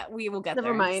 not yet. We will get there.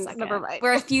 Never mind.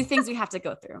 There are a few things we have to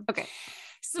go through. Okay.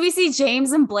 So we see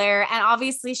James and Blair, and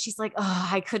obviously she's like, oh,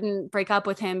 I couldn't break up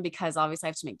with him because obviously I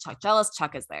have to make Chuck jealous.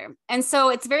 Chuck is there. And so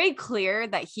it's very clear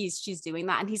that she's doing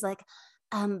that. And he's like,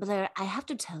 Blair, I have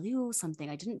to tell you something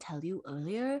I didn't tell you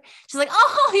earlier. She's like,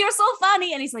 oh, you're so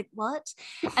funny. And he's like, what?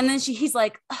 And then he's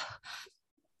like, oh,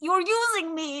 you're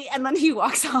using me. And then he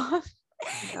walks off.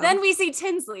 Yeah. Then we see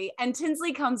Tinsley, and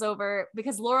Tinsley comes over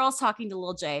because Laurel's talking to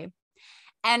Lil J.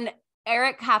 And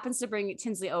Eric happens to bring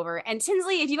Tinsley over. And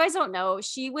Tinsley, if you guys don't know,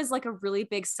 she was like a really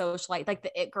big socialite, like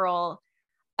the it girl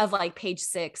of like Page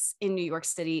 6 in New York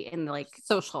City in the like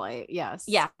socialite. Yes.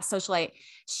 Yeah. Socialite.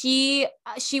 She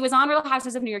was on Real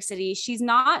Housewives of New York City.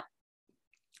 I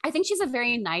think she's a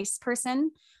very nice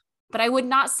person, but I would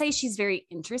not say she's very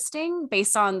interesting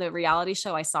based on the reality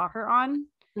show I saw her on.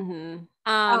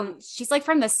 Mm-hmm. She's like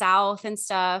from the South and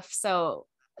stuff. So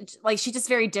like, she's just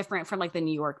very different from like the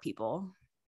New York people.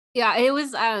 Yeah. It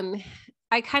was,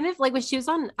 I kind of like when she was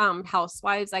on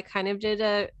Housewives, I kind of did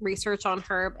a research on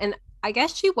her, and I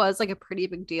guess she was like a pretty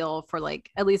big deal for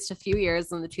like at least a few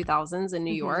years in the 2000s in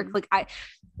New York. Like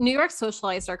New York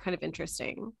socialites are kind of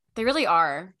interesting. They really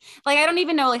are. Like, I don't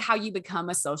even know like how you become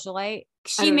a socialite.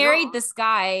 She married this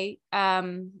guy. I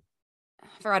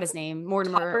forgot his name.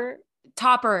 Mortimer.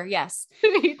 Topper. Yes.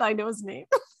 I know his name.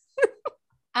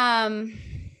 Um,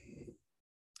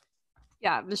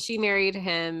 Yeah, but she married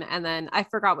him, and then I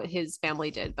forgot what his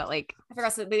family did, but like I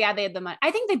forgot. But yeah, they had the money.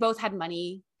 I think they both had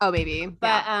money. oh, maybe.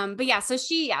 But yeah, so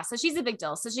she's a big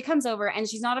deal. So she comes over and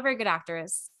she's not a very good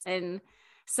actress. And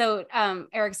so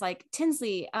Eric's like,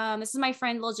 Tinsley, this is my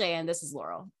friend Lil J and this is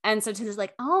Laurel. And so Tinsley's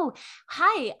like, oh,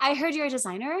 hi, I heard you're a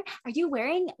designer. Are you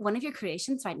wearing one of your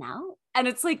creations right now? And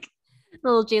it's like,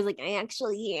 Lil J's like, I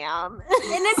actually am. and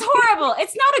it's horrible.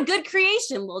 It's not a good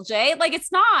creation, Lil J. Like,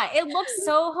 it's not. It looks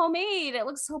so homemade. It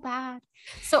looks so bad.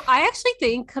 So I actually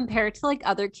think compared to like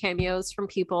other cameos from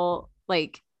people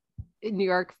like New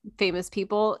York famous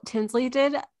people, Tinsley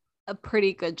did a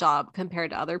pretty good job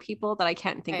compared to other people that I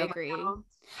can't think of. I agree. Right now.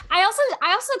 I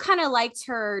also kind of liked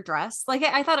her dress. Like,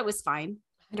 I thought it was fine.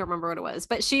 I don't remember what it was,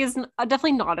 but she is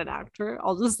definitely not an actor.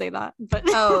 I'll just say that. But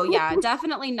oh yeah,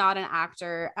 definitely not an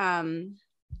actor.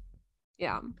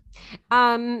 Yeah.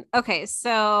 Okay,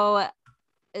 so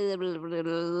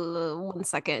 1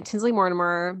 second. Tinsley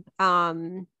Mortimer.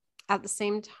 At the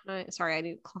same time, sorry, I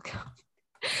need to clock out.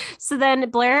 So then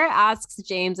Blair asks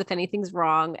James if anything's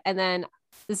wrong, and then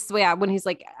this is when he's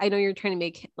like, I know you're trying to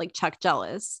make like Chuck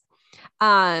jealous.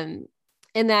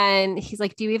 And then he's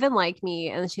like, do you even like me?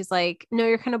 And she's like, no,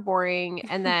 you're kind of boring.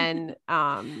 And then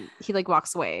he like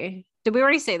walks away. Did we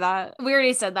already say that? We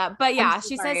already said that. But yeah,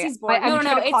 she says he's boring.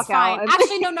 No, it's fine.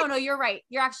 Actually, no, you're right.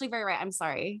 You're actually very right. I'm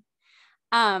sorry.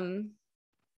 And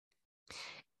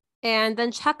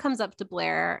then Chuck comes up to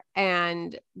Blair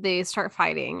and they start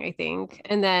fighting, I think.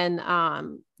 And then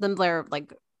Blair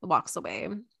like walks away.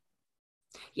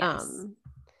 Yes.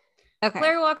 Okay.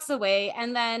 Blair walks away,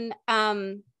 and then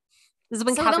this is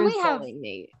when Catherine's following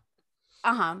Nate.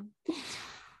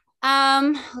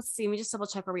 Let's see. Let me just double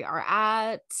check where we are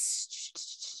at.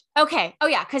 Okay. Oh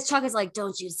yeah, because Chuck is like,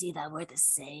 don't you see that we're the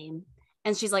same?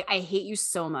 And she's like, I hate you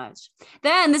so much.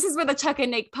 Then this is where the Chuck and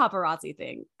Nate paparazzi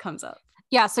thing comes up.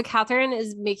 Yeah, so Catherine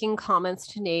is making comments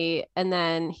to Nate, and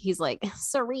then he's like,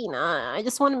 Serena, I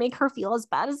just want to make her feel as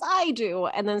bad as I do.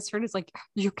 And then Serena's like,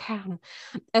 you can.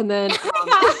 And then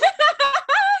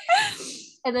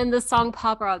and then the song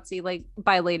Paparazzi, like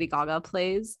by Lady Gaga,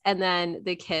 plays, and then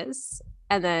they kiss.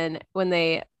 And then when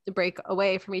they break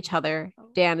away from each other,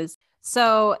 Dan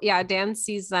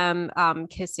sees them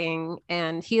kissing,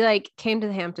 and he like came to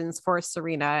the Hamptons for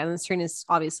Serena, and then Serena's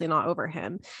obviously not over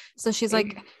him. So she's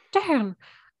like, Dan.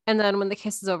 And then when the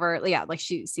kiss is over, yeah, like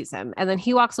she sees him, and then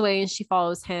he walks away and she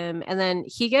follows him, and then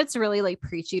he gets really like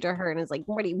preachy to her and is like,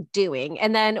 what are you doing?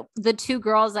 And then the two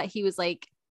girls that he was like,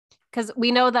 because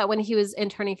we know that when he was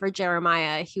interning for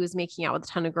Jeremiah, he was making out with a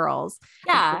ton of girls.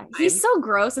 Yeah, he's so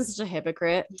gross and such a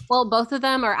hypocrite. Well, both of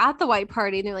them are at the white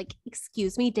party and they're like,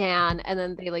 excuse me, Dan. And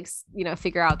then they like,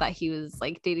 figure out that he was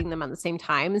like dating them at the same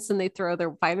time. And so they throw their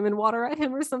vitamin water at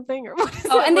him or something. Or what is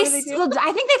and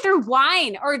I think they threw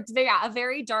wine or a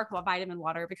very dark vitamin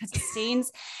water because it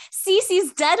stains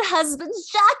Cece's dead husband's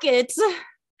jacket.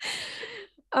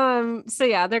 So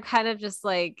yeah, they're kind of just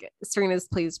like, Serena's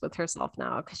pleased with herself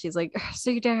now because she's like,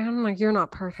 see, Dan, like you're not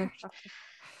perfect.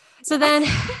 So then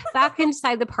back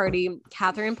inside the party,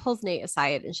 Catherine pulls Nate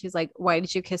aside and she's like, why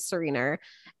did you kiss Serena?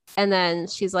 And then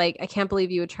she's like, I can't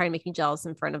believe you would try and make me jealous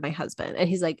in front of my husband. And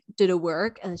he's like, did it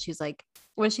work? And she's like,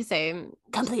 what did she say?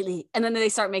 Completely. And then they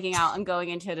start making out and going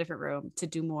into a different room to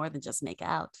do more than just make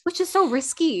out, which is so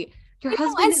risky. Your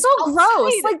husband is so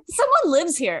gross. Like someone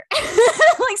lives here.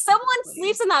 Like someone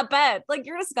sleeps in that bed. Like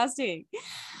you're disgusting.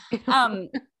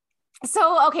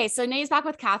 So Nate's back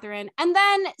with Catherine, and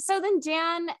then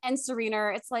Dan and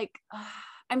Serena. It's like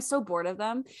I'm so bored of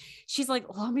them. She's like,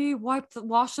 let me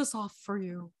wash this off for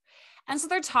you. And so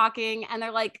they're talking, and they're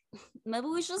like, maybe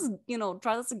we should just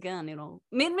try this again.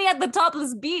 Meet me at the top of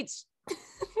this beach.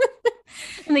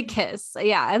 And they kiss.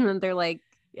 Yeah, and then they're like,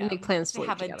 make plans to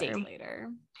have a date later.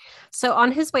 So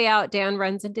on his way out, Dan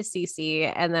runs into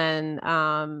Cece, and then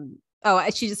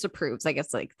she just approves. I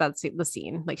guess like that's the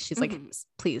scene. Like she's like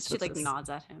pleased. She like nods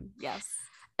at him. Yes.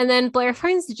 And then Blair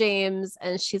finds James,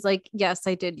 and she's like, "Yes,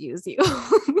 I did use you.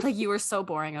 Like you were so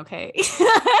boring." Okay. But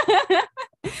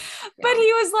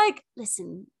he was like,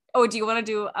 "Listen." Oh, do you want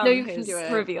to do no, you his can do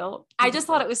it. Reveal? I just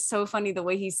thought it was so funny the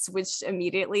way he switched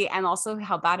immediately, and also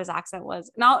how bad his accent was.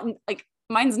 Not like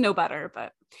mine's no better,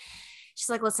 but she's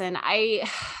like, "Listen, I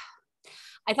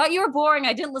thought you were boring.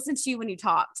 I didn't listen to you when you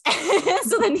talked."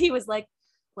 So then he was like,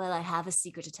 well, I have a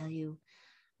secret to tell you.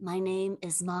 My name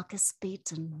is Marcus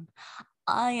Beaton.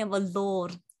 I am a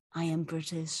lord. I am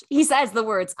British. He says the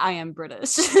words, I am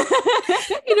British.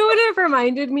 You know what it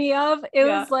reminded me of? It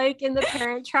was like in The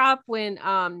Parent Trap when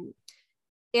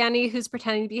Annie, who's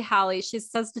pretending to be Hallie, she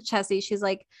says to Chessie, she's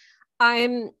like,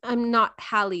 I'm not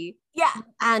Hallie. Yeah.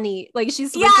 Annie. Like she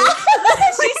switches. Yeah.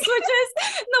 She switches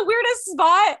in the weirdest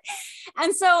spot.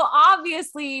 And so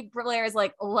obviously Blair is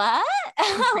like, what?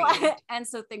 And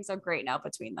so things are great now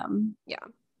between them. Yeah.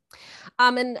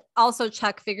 And also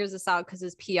Chuck figures this out because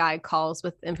his PI calls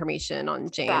with information on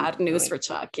Jane. Bad news for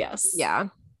Chuck. Yes. Yeah.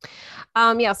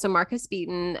 Yeah, so Marcus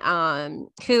Beaton,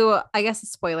 who I guess is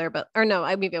a spoiler, but or no,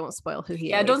 maybe I won't spoil who he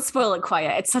is. Yeah, don't spoil it quite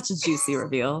yet. It's such a juicy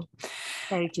reveal.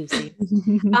 Very juicy.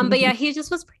 But yeah, he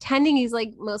just was pretending he's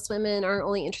like, most women are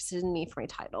only interested in me for my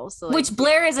title. So like, which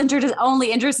Blair is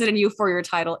only interested in you for your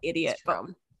title, idiot. But,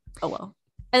 oh well.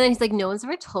 And then he's like, no one's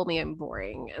ever told me I'm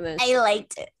boring. And then I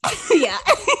liked it. Yeah,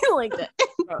 I liked it.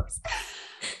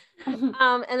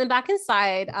 And then back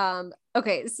inside,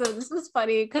 okay, so this was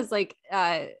funny because like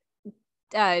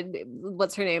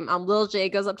what's her name? Lil J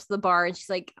goes up to the bar and she's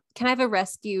like, can I have a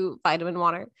rescue vitamin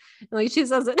water? And like she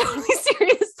says it totally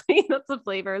seriously. That's the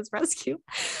flavor is rescue.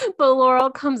 But Laurel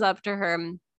comes up to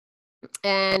her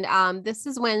and this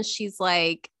is when she's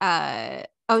like,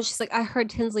 she's like, I heard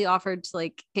Tinsley offered to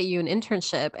like get you an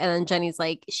internship. And then Jenny's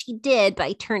like, she did, but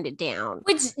I turned it down.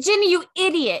 Which, Jenny, you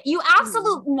idiot, you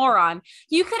absolute moron.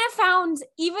 You could have found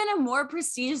even a more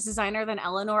prestigious designer than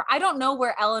Eleanor. I don't know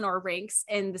where Eleanor ranks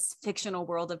in this fictional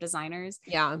world of designers.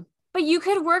 Yeah. But you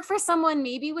could work for someone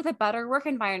maybe with a better work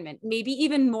environment, maybe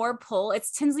even more pull.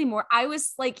 It's Tinsley Moore. I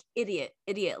was like, idiot,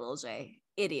 Lil J,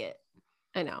 idiot.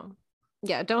 I know.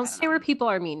 Yeah, don't stay where people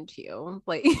are mean to you.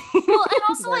 Like, well, and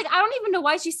also like, I don't even know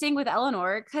why she's staying with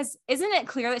Eleanor, because isn't it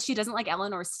clear that she doesn't like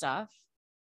Eleanor's stuff?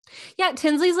 Yeah,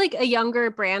 Tinsley's like a younger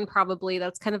brand, probably.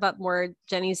 That's kind of up more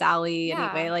Jenny's alley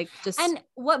anyway. Like, just and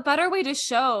what better way to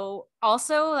show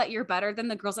also that you're better than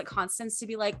the girls at Constance to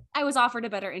be like, I was offered a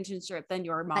better internship than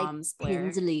your mom's, like, Blair.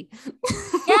 Tinsley.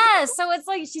 Yeah, so it's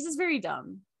like she's just very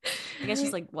dumb. I guess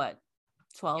she's like what,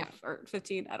 12 or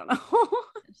 15? I don't know.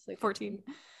 She's like 14.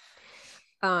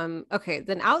 Okay,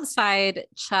 then outside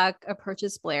Chuck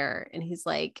approaches Blair and he's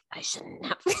like, I shouldn't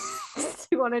have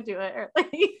you want to do it, or like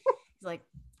he's like,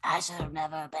 I should have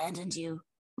never abandoned you,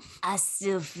 I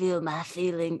still feel my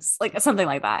feelings, like something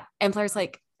like that. And Blair's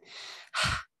like,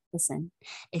 listen,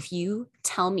 if you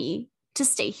tell me to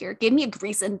stay here, give me a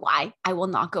reason why I will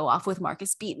not go off with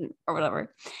Marcus Beaton or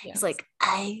whatever. Yes. He's like,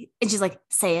 and she's like,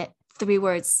 say it, 3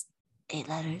 words, 8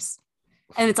 letters.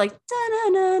 And it's like,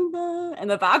 da-na-na-na, in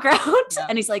the background. Yeah.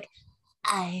 And he's like,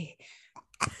 I,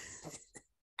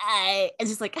 and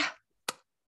just like,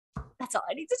 that's all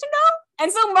I needed to know.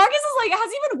 And so Marcus is like,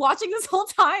 has he been watching this whole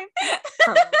time?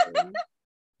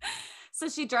 So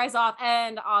she dries off,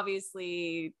 and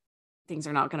obviously things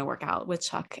are not going to work out with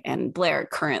Chuck and Blair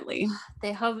currently.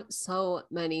 They have so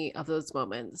many of those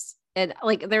moments, and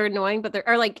like they're annoying, but they're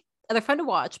fun to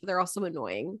watch, but they're also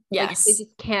annoying. Yes. Like, they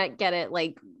just can't get it.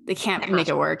 Like they can't make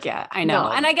it work. Yeah, I know.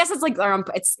 No. And I guess it's like,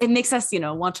 it makes us,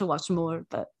 want to watch more,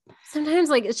 but sometimes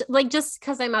like, it's like, just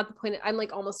cause I'm at the point, I'm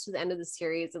like almost to the end of the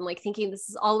series and like thinking this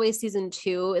is always season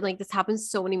 2. And like, this happens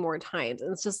so many more times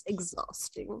and it's just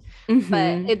exhausting,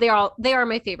 but they are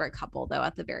my favorite couple though,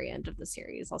 at the very end of the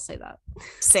series. I'll say that.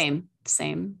 Same.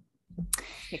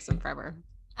 Takes them forever.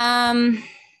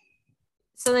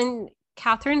 So then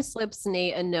Catherine slips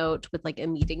Nate a note with like a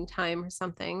meeting time or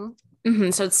something.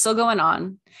 So it's still going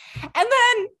on. And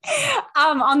then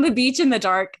on the beach in the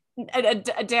dark,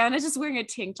 Dan is just wearing a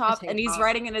tank top and he's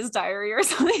writing in his diary or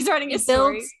something. He's writing his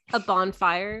story. Builds a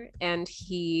bonfire and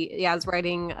he is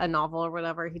writing a novel or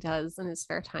whatever he does in his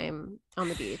spare time on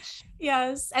the beach.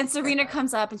 Yes. And Serena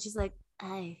comes up and she's like,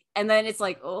 and then it's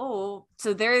like, oh,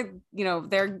 so they're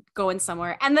going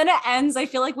somewhere, and then it ends, I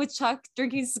feel like, with Chuck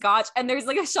drinking scotch and there's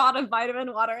like a shot of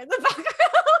vitamin water in the background.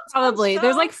 Probably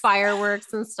there's like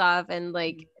fireworks and stuff, and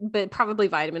like, but probably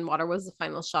vitamin water was the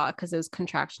final shot because it was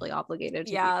contractually obligated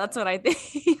to that's what I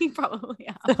think. Probably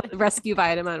so rescue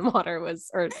vitamin water was,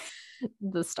 or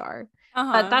the star.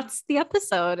 That's the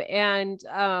episode, and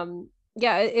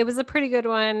it was a pretty good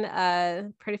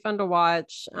one, pretty fun to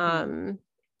watch.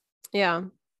 Yeah.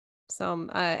 So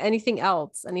anything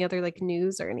else? Any other like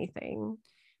news or anything?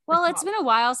 Well, it's been a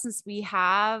while since we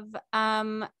have.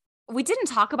 We didn't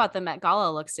talk about the Met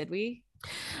Gala looks, did we?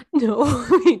 No,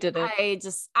 we didn't.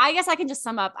 I guess I can just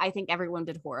sum up. I think everyone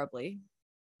did horribly.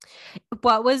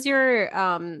 What was your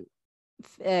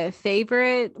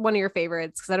favorite? One of your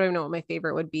favorites? Because I don't even know what my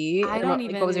favorite would be.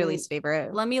 What was your least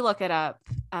favorite? Let me look it up.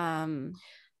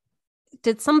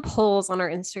 Did some polls on our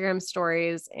Instagram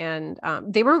stories, and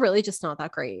they were really just not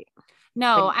that great.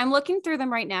 No, like, I'm looking through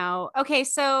them right now. Okay,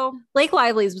 so Blake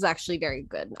Lively's was actually very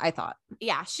good, I thought.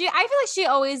 Yeah, I feel like she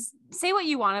always, say what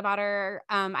you want about her.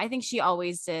 I think she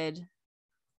always did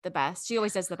the best. She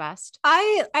always does the best.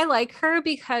 I like her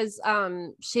because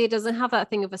she doesn't have that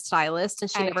thing of a stylist,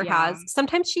 and she never has.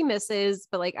 Sometimes she misses,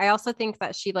 but like I also think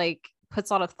that she like puts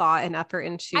a lot of thought and effort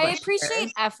into. I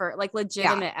appreciate effort, like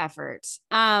legitimate effort.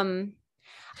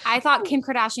 I thought Kim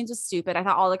Kardashian's was stupid. I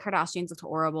thought all the Kardashians looked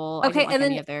horrible. Okay, I didn't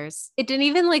like any of theirs. It didn't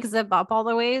even like zip up all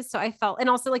the way, so I felt, and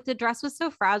also like the dress was so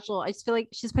fragile. I just feel like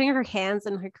she's putting her hands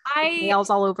and her nails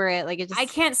all over it. Like it just. I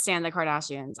can't stand the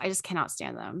Kardashians. I just cannot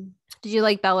stand them. Did you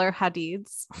like Bella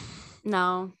Hadid's?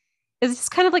 No. It's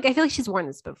just kind of like I feel like she's worn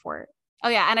this before. Oh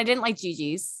yeah, and I didn't like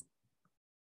Gigi's.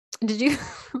 Did you?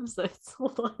 What's this?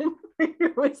 Hold on.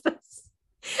 What's this?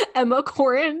 Emma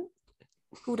Corrin.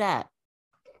 Who that?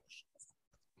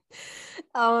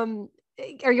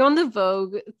 Are you on the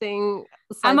Vogue thing?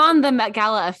 I'm on the Met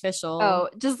Gala official. Oh,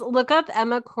 just look up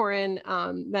Emma Corrin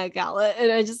Met Gala,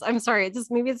 and I'm sorry, it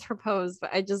just maybe it's her pose, but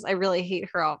I really hate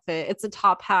her outfit. It's a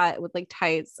top hat with like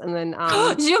tights, and then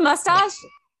did you have a mustache?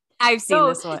 I've seen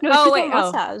this one. No, wait,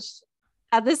 mustache.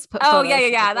 At this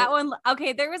yeah, that one.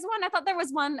 Okay, there was one. I thought there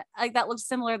was one like that looked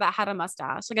similar that had a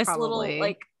mustache, like a little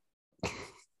like.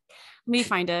 Let me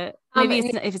find it. Maybe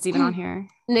if it's even on here.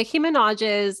 Nicki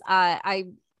Minaj's. I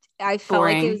felt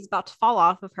like it was about to fall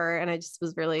off of her, and I just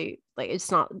was really like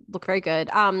it's not look very good.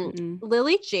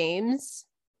 Lily James.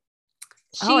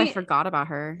 I forgot about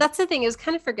her. That's the thing. It was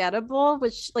kind of forgettable,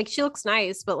 which like she looks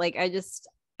nice, but like I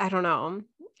don't know.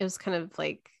 It was kind of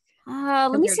like.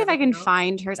 Let me see if I can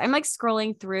find hers. I'm like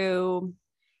scrolling through.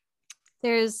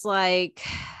 There's like.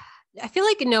 I feel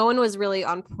like no one was really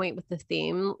on point with the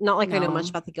theme. Not like I know much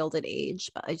about the Gilded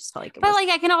Age, but I just felt like it was. Like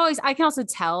I can also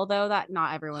tell though that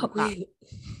not everyone.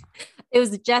 It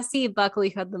was Jessie Buckley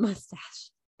who had the mustache.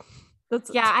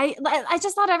 I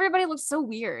just thought everybody looked so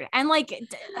weird and like.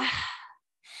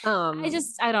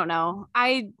 I don't know.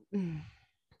 I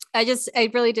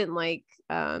really didn't like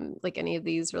any of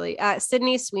these really.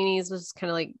 Sydney Sweeney's was kind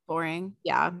of like boring.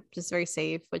 Yeah, just very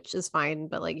safe, which is fine,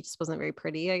 but like it just wasn't very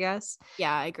pretty, I guess.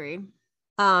 Yeah, I agree.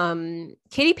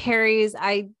 Katy Perry's,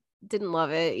 I didn't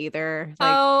love it either.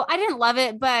 I didn't love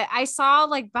it, but I saw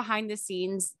like behind the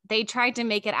scenes they tried to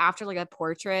make it after like a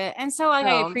portrait, and so like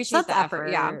I appreciate the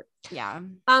effort. Yeah.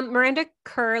 Miranda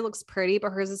Kerr looks pretty, but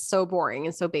hers is so boring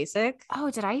and so basic. Oh,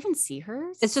 did I even see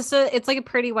hers? It's just it's like a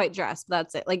pretty white dress, but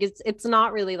that's it. Like it's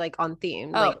not really like on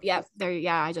theme. Oh, yeah, there.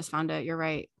 Yeah, I just found it. You're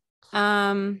right.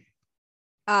 There's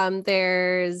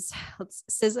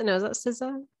SZA. No, is that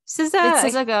SZA? Did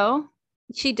SZA go?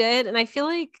 She did, and I feel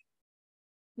like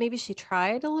maybe she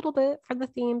tried a little bit for the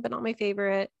theme, but not my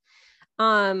favorite.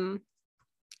 Let's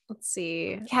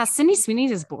see. Yeah, Sydney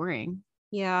Sweeney's is boring.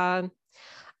 Yeah.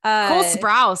 Cole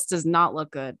Sprouse does not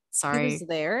look good. Sorry. He was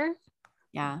there.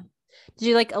 Yeah. Did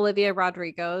you like Olivia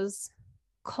Rodrigo's?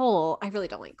 Cole, I really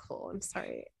don't like Cole. I'm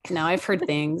sorry. No, I've heard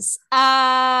things.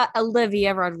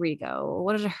 Olivia Rodrigo.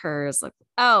 What did hers look?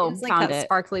 Oh, it's like found that it.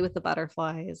 Sparkly with the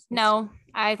butterflies. No,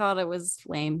 I thought it was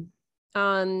lame.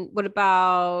 What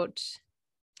about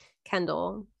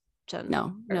Kendall Jenner?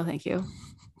 No, thank you.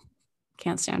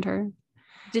 Can't stand her.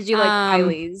 Did you like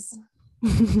Kylie's?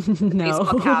 No.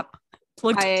 Baseball cap.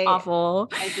 Looked awful.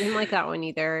 I didn't like that one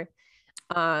either.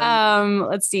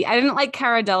 Let's see. I didn't like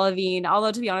Cara Delevingne,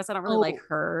 although to be honest, I don't really like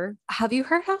her. Have you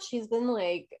heard how she's been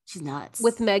like she's nuts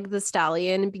with Meg the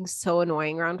Stallion and being so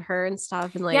annoying around her and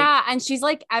stuff? And like and she's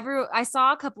like I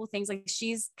saw a couple of things, like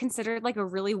she's considered like a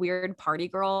really weird party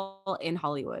girl in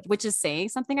Hollywood, which is saying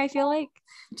something, I feel like.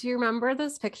 Do you remember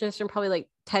those pictures from probably like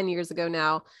 10 years ago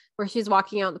now where she's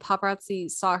walking out, the paparazzi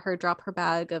saw her drop her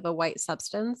bag of a white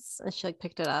substance and she like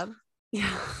picked it up?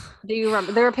 Yeah. Do you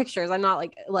remember? There were pictures. I'm not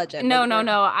like a legend. No.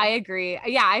 I agree.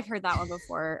 Yeah, I've heard that one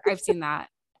before. I've seen that.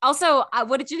 Also,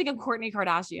 what did you think of Kourtney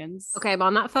Kardashian's? Okay, I'm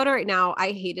on that photo right now.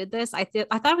 I hated this. I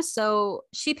thought it was so.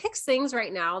 She picks things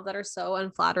right now that are so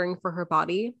unflattering for her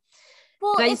body.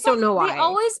 Well, I just don't know why. They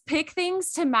always pick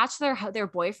things to match their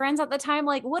boyfriends at the time.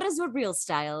 Like, what is your real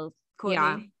style, Kourtney?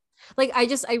 Yeah. Like,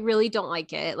 I really don't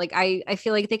like it. Like, I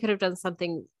feel like they could have done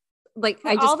something. Like,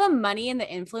 all the money and the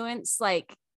influence,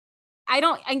 like.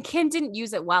 And Kim didn't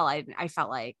use it well. I felt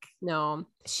like no,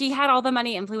 she had all the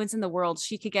money influence in the world.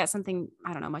 She could get something,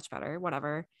 I don't know, much better,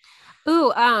 whatever.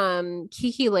 Ooh,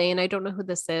 Kiki Lane. I don't know who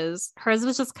this is. Hers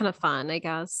was just kind of fun, I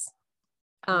guess.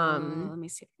 Let me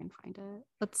see if I can find it.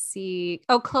 Let's see.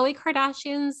 Oh, Khloe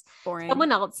Kardashian's. Boring.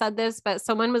 Someone else said this, but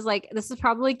someone was like, this is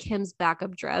probably Kim's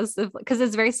backup dress because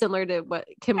it's very similar to what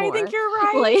Kim wore. I think you're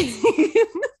right.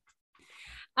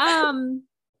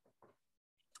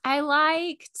 I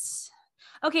liked.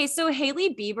 Okay, so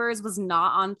Hailey Bieber's was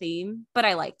not on theme, but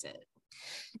I liked it.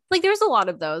 Like there's a lot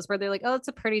of those where they're like, oh, it's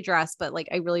a pretty dress, but like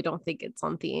I really don't think it's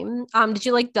on theme. Did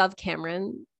you like Dove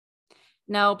Cameron?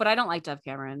 No, but I don't like Dove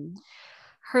Cameron.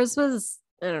 Hers was,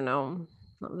 I don't know,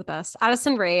 not the best.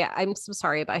 Addison Rae, I'm so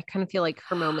sorry, but I kind of feel like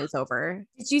her moment is over.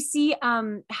 Did you see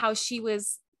how she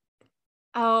was?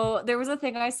 Oh, there was a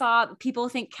thing I saw. People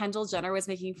think Kendall Jenner was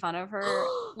making fun of her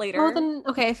later. Oh, then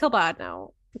okay, I feel bad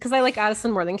now because I like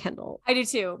Addison more than Kendall. I do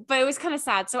too, but it was kind of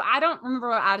sad. So I don't remember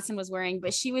what Addison was wearing,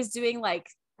 but she was doing like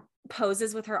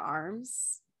poses with her arms.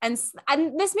 And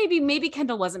this maybe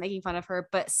Kendall wasn't making fun of her,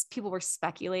 but people were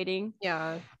speculating.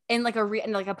 Yeah. In like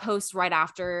a post right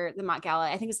after the Met Gala,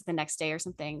 I think it was the next day or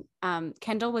something.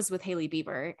 Kendall was with Hailey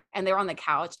Bieber and they were on the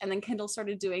couch, and then Kendall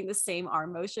started doing the same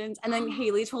arm motions, and then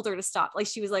Hailey told her to stop. Like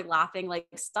she was like laughing, like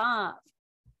stop.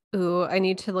 Ooh, I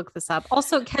need to look this up.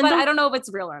 Also, Kendall, but I don't know if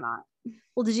it's real or not.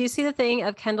 Well, did you see the thing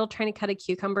of Kendall trying to cut a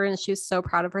cucumber and she was so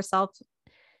proud of herself?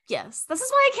 Yes, this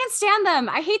is why I can't stand them.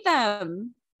 I hate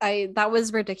them. That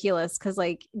was ridiculous because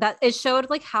like that it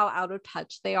showed like how out of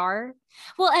touch they are.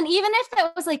 Well, and even if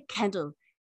that was like, Kendall,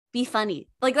 be funny,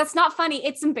 like that's not funny,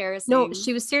 it's embarrassing. No,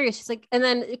 she was serious. She's like, and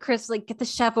then Chris like, get the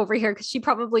chef over here, because she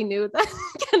probably knew that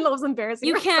Kendall was embarrassing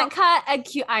you herself. Can't cut a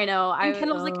cute. I know. And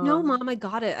Kendall was like, no mom, I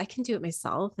got it, I can do it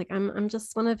myself. Like I'm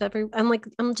just one of every,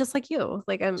 I'm just like you,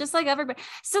 like I'm just like everybody.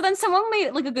 So then someone made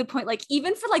like a good point, like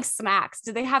even for like smacks,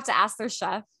 did they have to ask their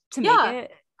chef to make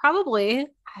it? Probably.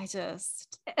 I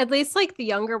just, at least like the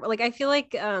younger, like I feel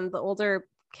like the older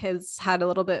kids had a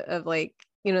little bit of like,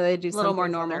 you know, they do a little more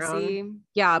normalcy.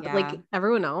 Yeah, but like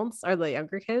everyone else are the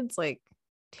younger kids, like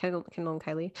Kendall and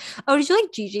Kylie. Oh, did you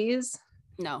like Gigi's?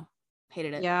 No,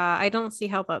 hated it. Yeah, I don't see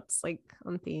how that's like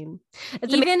on theme.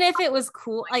 It's even if it was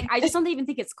cool, like I just don't even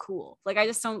think it's cool. Like I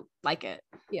just don't like it.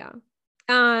 Yeah.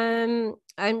 I'm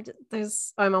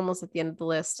almost at the end of the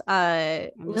list.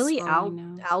 Lily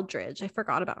Aldridge. I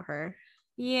forgot about her.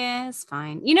 Yeah, it's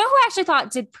fine. You know who I actually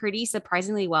thought did pretty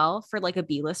surprisingly well for like a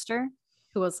B-lister?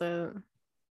 Who was it?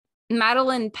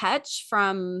 Madeline Petch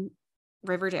from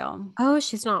Riverdale. Oh,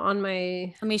 she's not on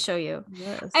my. Let me show you.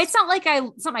 Yes. It's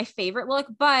not my favorite look,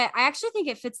 but I actually think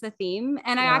it fits the theme,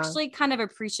 and I actually kind of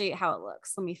appreciate how it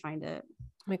looks. Let me find it.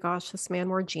 Oh my gosh, this man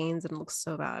wore jeans and it looks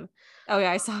so bad. Oh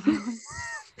yeah, I saw that.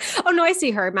 Oh no, I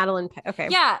see her, Madeline. Okay.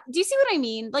 Yeah. Do you see what I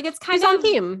mean? Like it's kind of on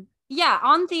theme. Yeah,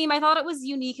 on theme. I thought it was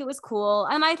unique. It was cool,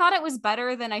 and I thought it was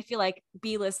better than I feel like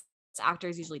B-list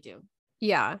actors usually do.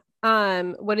 Yeah.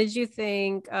 What did you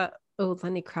think?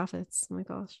 Lenny Kravitz. Oh my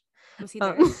gosh. Was he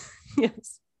there?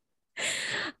 Yes.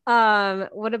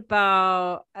 What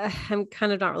about? I'm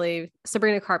kind of not really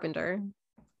Sabrina Carpenter.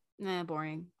 Nah,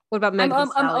 boring. What about Meg?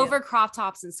 I'm over crop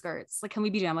tops and skirts. Like, can we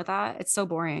be done with that? It's so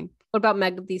boring. What about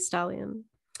Meg Thee Stallion?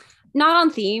 Not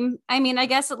on theme. I mean, I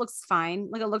guess it looks fine.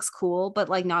 Like it looks cool, but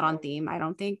like not on theme. I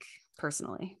don't think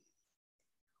personally.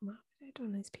 I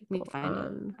don't know these people.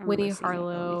 Winnie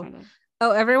Harlow.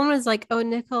 Oh, everyone was like, "Oh,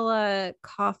 Nicola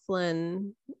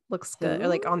Coughlan looks good," or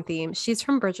like on theme. She's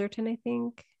from Bridgerton, I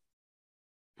think.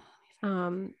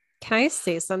 Can I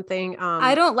say something?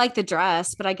 I don't like the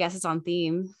dress, but I guess it's on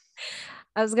theme.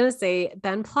 I was gonna say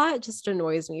Ben Platt just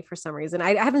annoys me for some reason.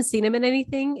 I haven't seen him in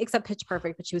anything except Pitch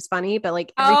Perfect, but she was funny. But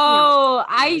like,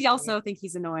 I also think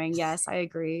he's annoying. Yes, I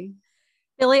agree.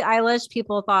 Billie Eilish,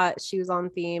 people thought she was on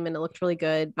theme and it looked really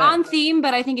good. But on theme,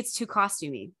 but I think it's too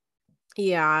costumey.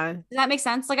 Yeah. Does that make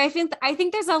sense? Like, I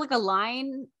think there's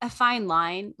a fine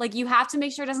line. Like, you have to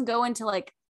make sure it doesn't go into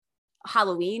like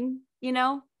Halloween, you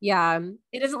know? Yeah.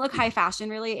 It doesn't look high fashion,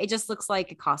 really. It just looks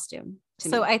like a costume.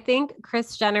 So I think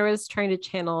Kris Jenner was trying to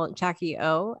channel Jackie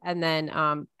O, and then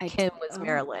Kim was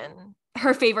Marilyn,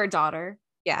 her favorite daughter.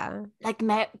 Yeah, like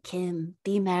Kim,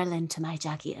 be Marilyn to my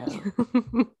Jackie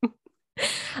O.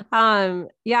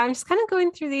 Yeah, I'm just kind of going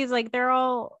through these. Like they're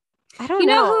all, I don't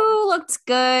know. You know who looked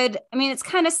good? I mean, it's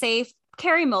kind of safe.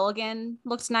 Carey Mulligan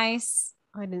looked nice.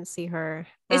 I didn't see her.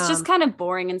 It's just kind of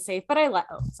boring and safe, but I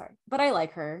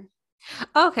like her.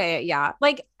 Okay, yeah.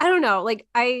 Like I don't know. Like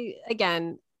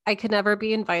I could never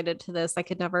be invited to this. I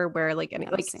could never wear like any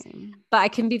but I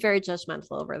can be very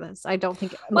judgmental over this. I don't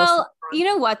think. Well, you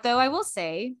know what though? I will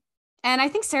say, and I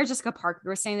think Sarah Jessica Parker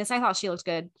was saying this. I thought she looked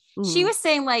good. She was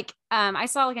saying like, I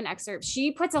saw like an excerpt.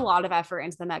 She puts a lot of effort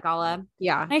into the Met Gala.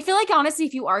 Yeah. And I feel like honestly,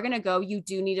 if you are going to go, you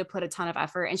do need to put a ton of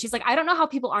effort. And she's like, I don't know how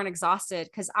people aren't exhausted,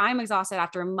 because I'm exhausted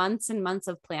after months and months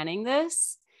of planning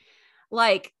this.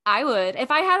 Like I would,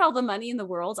 if I had all the money in the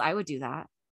world, I would do that.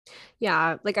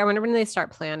 Yeah, like I wonder when they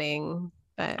start planning.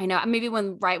 But I know, maybe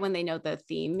when they know the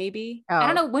theme, maybe. I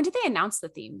don't know, when did they announce the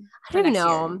theme? I don't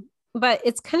know, but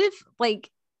it's kind of like,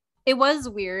 it was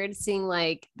weird seeing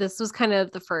like this was kind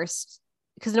of the first,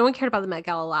 because no one cared about the Met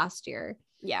Gala last year.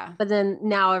 Yeah, but then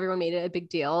now everyone made it a big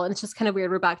deal, and it's just kind of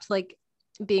weird. We're back to like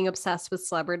being obsessed with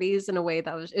celebrities in a way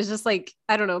that was, it's just like,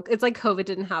 I don't know. It's like COVID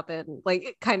didn't happen,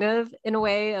 like kind of in a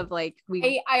way of like,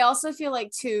 I also feel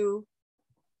like too,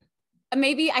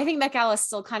 maybe I think Met Gala is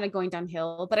still kind of going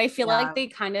downhill, but I feel like they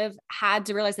kind of had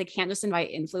to realize they can't just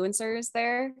invite influencers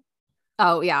there.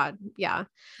 Oh yeah. Yeah.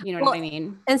 You know what I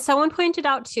mean? And someone pointed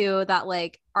out too, that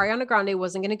like Ariana Grande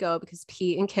wasn't going to go because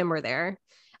Pete and Kim were there.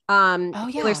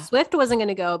 Taylor Swift wasn't going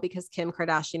to go because Kim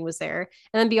Kardashian was there,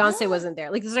 and then Beyonce wasn't there.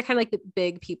 Like those are kind of like the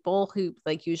big people who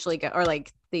like usually go, or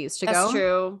like they used to go. That's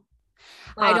true.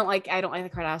 I don't like the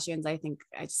Kardashians. I think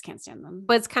I just can't stand them.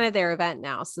 But it's kind of their event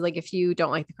now. So like if you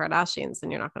don't like the Kardashians,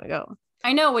 then you're not going to go.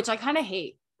 I know, which I kind of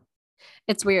hate.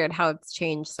 It's weird how it's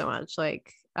changed so much.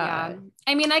 Like, I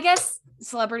mean, I guess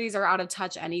celebrities are out of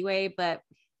touch anyway, but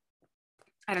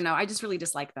I don't know. I just really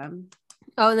dislike them.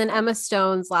 Oh, and then Emma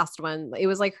Stone's last one, it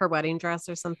was like her wedding dress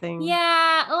or something.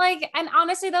 Yeah, like, and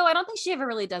honestly though, I don't think she ever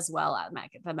really does well at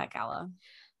the Met Gala.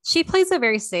 She plays it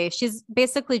very safe. She's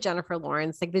basically Jennifer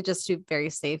Lawrence. Like they just do very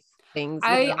safe things.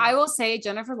 I will say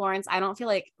Jennifer Lawrence, I don't feel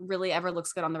like really ever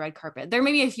looks good on the red carpet. There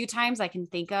may be a few times I can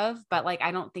think of, but like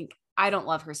I don't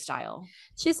love her style.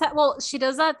 She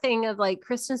does that thing of like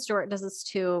Kristen Stewart does this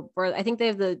too, where I think they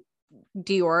have the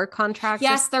Dior contract.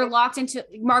 Yes, they're locked into.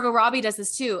 Margot Robbie does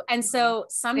this too, and so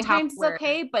sometimes it's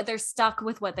okay, but they're stuck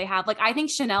with what they have. Like I think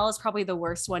Chanel is probably the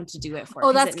worst one to do it for.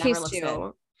 Oh, that's Case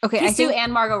too. Okay, Case too,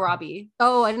 and Margot Robbie.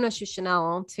 Oh, I didn't know she's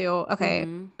Chanel too. Okay,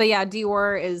 but yeah,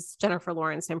 Dior is Jennifer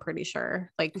Lawrence. I'm pretty sure.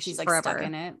 Like she's like forever stuck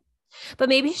in it. But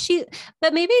maybe if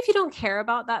you don't care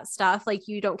about that stuff, like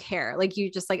you don't care, like you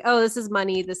just like, oh, this is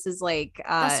money. This is like,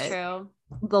 that's true.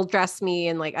 They'll dress me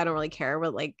and like I don't really care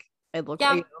what like I look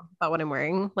about what I'm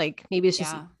wearing. Like maybe it's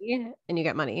just and you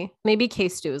get money. Maybe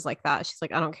K-Stu is like that. She's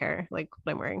like, I don't care like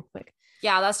what I'm wearing. Like,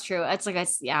 yeah, that's true. It's like,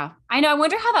 I know. I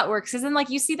wonder how that works. Cause then like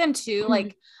you see them too,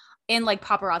 like in like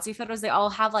paparazzi photos, they all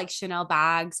have like Chanel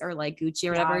bags or like Gucci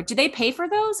or whatever. Do they pay for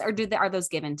those or are those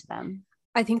given to them?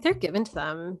 I think they're given to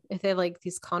them if they have like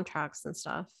these contracts and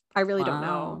stuff. I really don't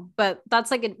know, but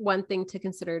that's like one thing to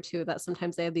consider too, that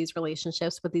sometimes they have these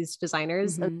relationships with these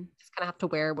designers and just kind of have to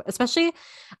wear, especially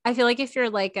I feel like if you're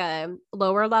like a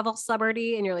lower level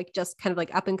celebrity and you're like just kind of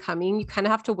like up and coming, you kind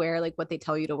of have to wear like what they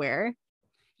tell you to wear.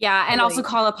 Yeah. And also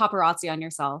call a paparazzi on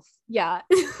yourself. Yeah.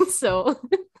 So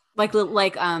like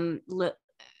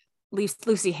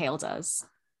Lucy Hale does.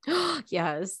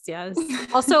 Yes.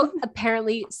 Also,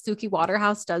 apparently Suki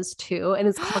Waterhouse does too, and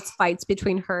it's caused fights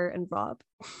between her and Rob.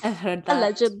 I've heard that.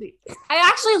 Allegedly. I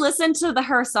actually listened to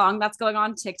her song that's going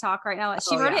on TikTok right now.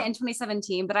 She wrote it in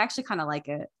 2017, but I actually kind of like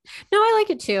it. No, I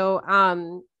like it too.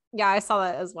 Yeah, I saw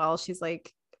that as well. She's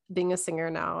like being a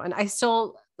singer now, and I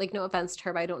still like, no offense to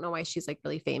her, but I don't know why she's like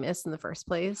really famous in the first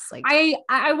place. Like,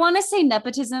 I want to say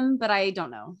nepotism, but I don't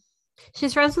know.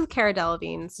 She's friends with Cara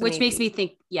Delevingne, which makes me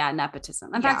think,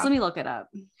 nepotism. In fact, let me look it up.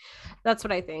 That's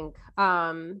what I think.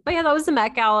 But yeah, that was the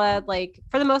Met Gala. Like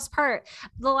for the most part,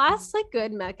 the last like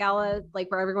good Met Gala, like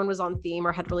where everyone was on theme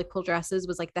or had really cool dresses,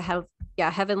 was like the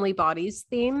Heavenly Bodies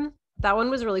theme. That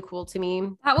one was really cool to me.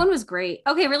 That one was great.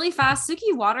 Okay, really fast.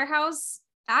 Suki Waterhouse.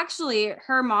 Actually,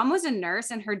 her mom was a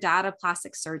nurse and her dad a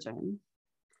plastic surgeon.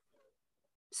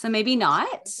 So maybe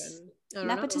not.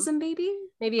 Nepotism, baby.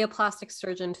 Maybe a plastic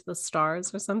surgeon to the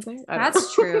stars or something.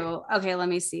 That's true. Okay, let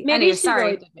me see. Maybe anyway, she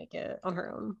really did make it on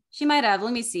her own. She might have.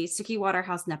 Let me see. Suki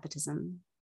Waterhouse nepotism.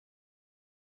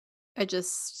 I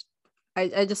just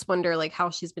wonder like how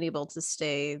she's been able to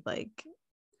stay like.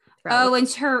 Oh, and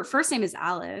her first name is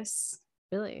Alice.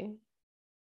 Really?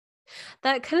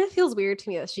 That kind of feels weird to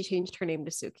me that she changed her name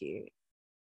to Suki.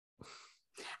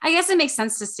 I guess it makes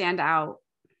sense to stand out.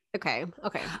 Okay.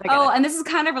 And this is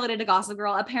kind of related to Gossip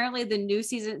Girl. Apparently the new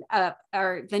season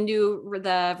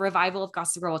the revival of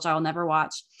Gossip Girl, which I will never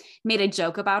watch, made a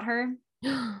joke about her.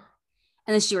 And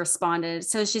then she responded.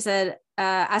 So she said,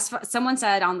 someone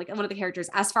said on one of the characters,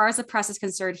 as far as the press is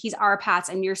concerned, he's our Pats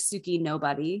and you're Suki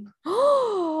nobody.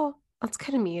 Oh, that's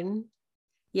kind of mean.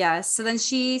 Yeah. So then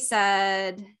she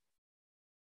said,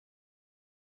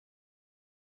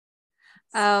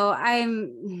 so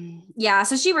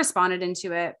she responded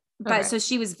into it, but so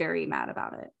she was very mad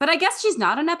about it. But I guess she's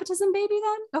not a nepotism baby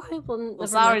then. Okay, well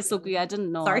sorry, Suki, I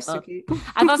didn't know. Sorry, Suki.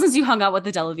 I thought since you hung out with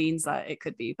the Delevingnes that it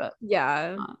could be, but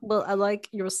yeah. Well, I like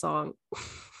your song.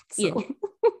 So.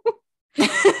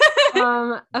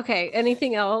 Yeah. Okay.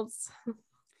 Anything else?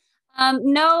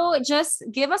 No, just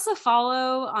give us a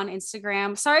follow on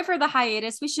Instagram. Sorry for the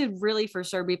hiatus. We should really for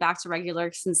sure be back to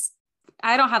regular since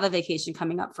I don't have a vacation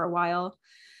coming up for a while.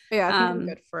 Yeah, I think I'm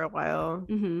good for a while.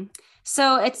 Mm-hmm.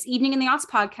 So it's Evening in the Yachts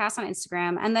podcast on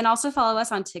Instagram. And then also follow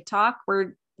us on TikTok.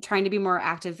 We're trying to be more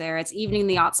active there. It's Evening in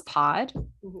the Yachts pod.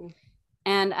 Mm-hmm.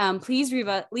 And please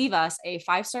leave us a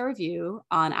 5-star review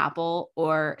on Apple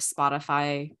or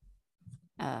Spotify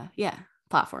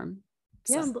platform.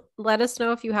 Yeah, let us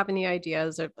know if you have any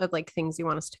ideas of like things you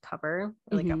want us to cover,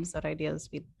 or like episode ideas.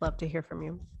 We'd love to hear from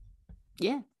you.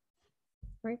 Yeah.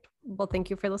 Right. Well, thank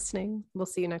you for listening. We'll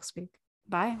see you next week.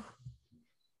 Bye.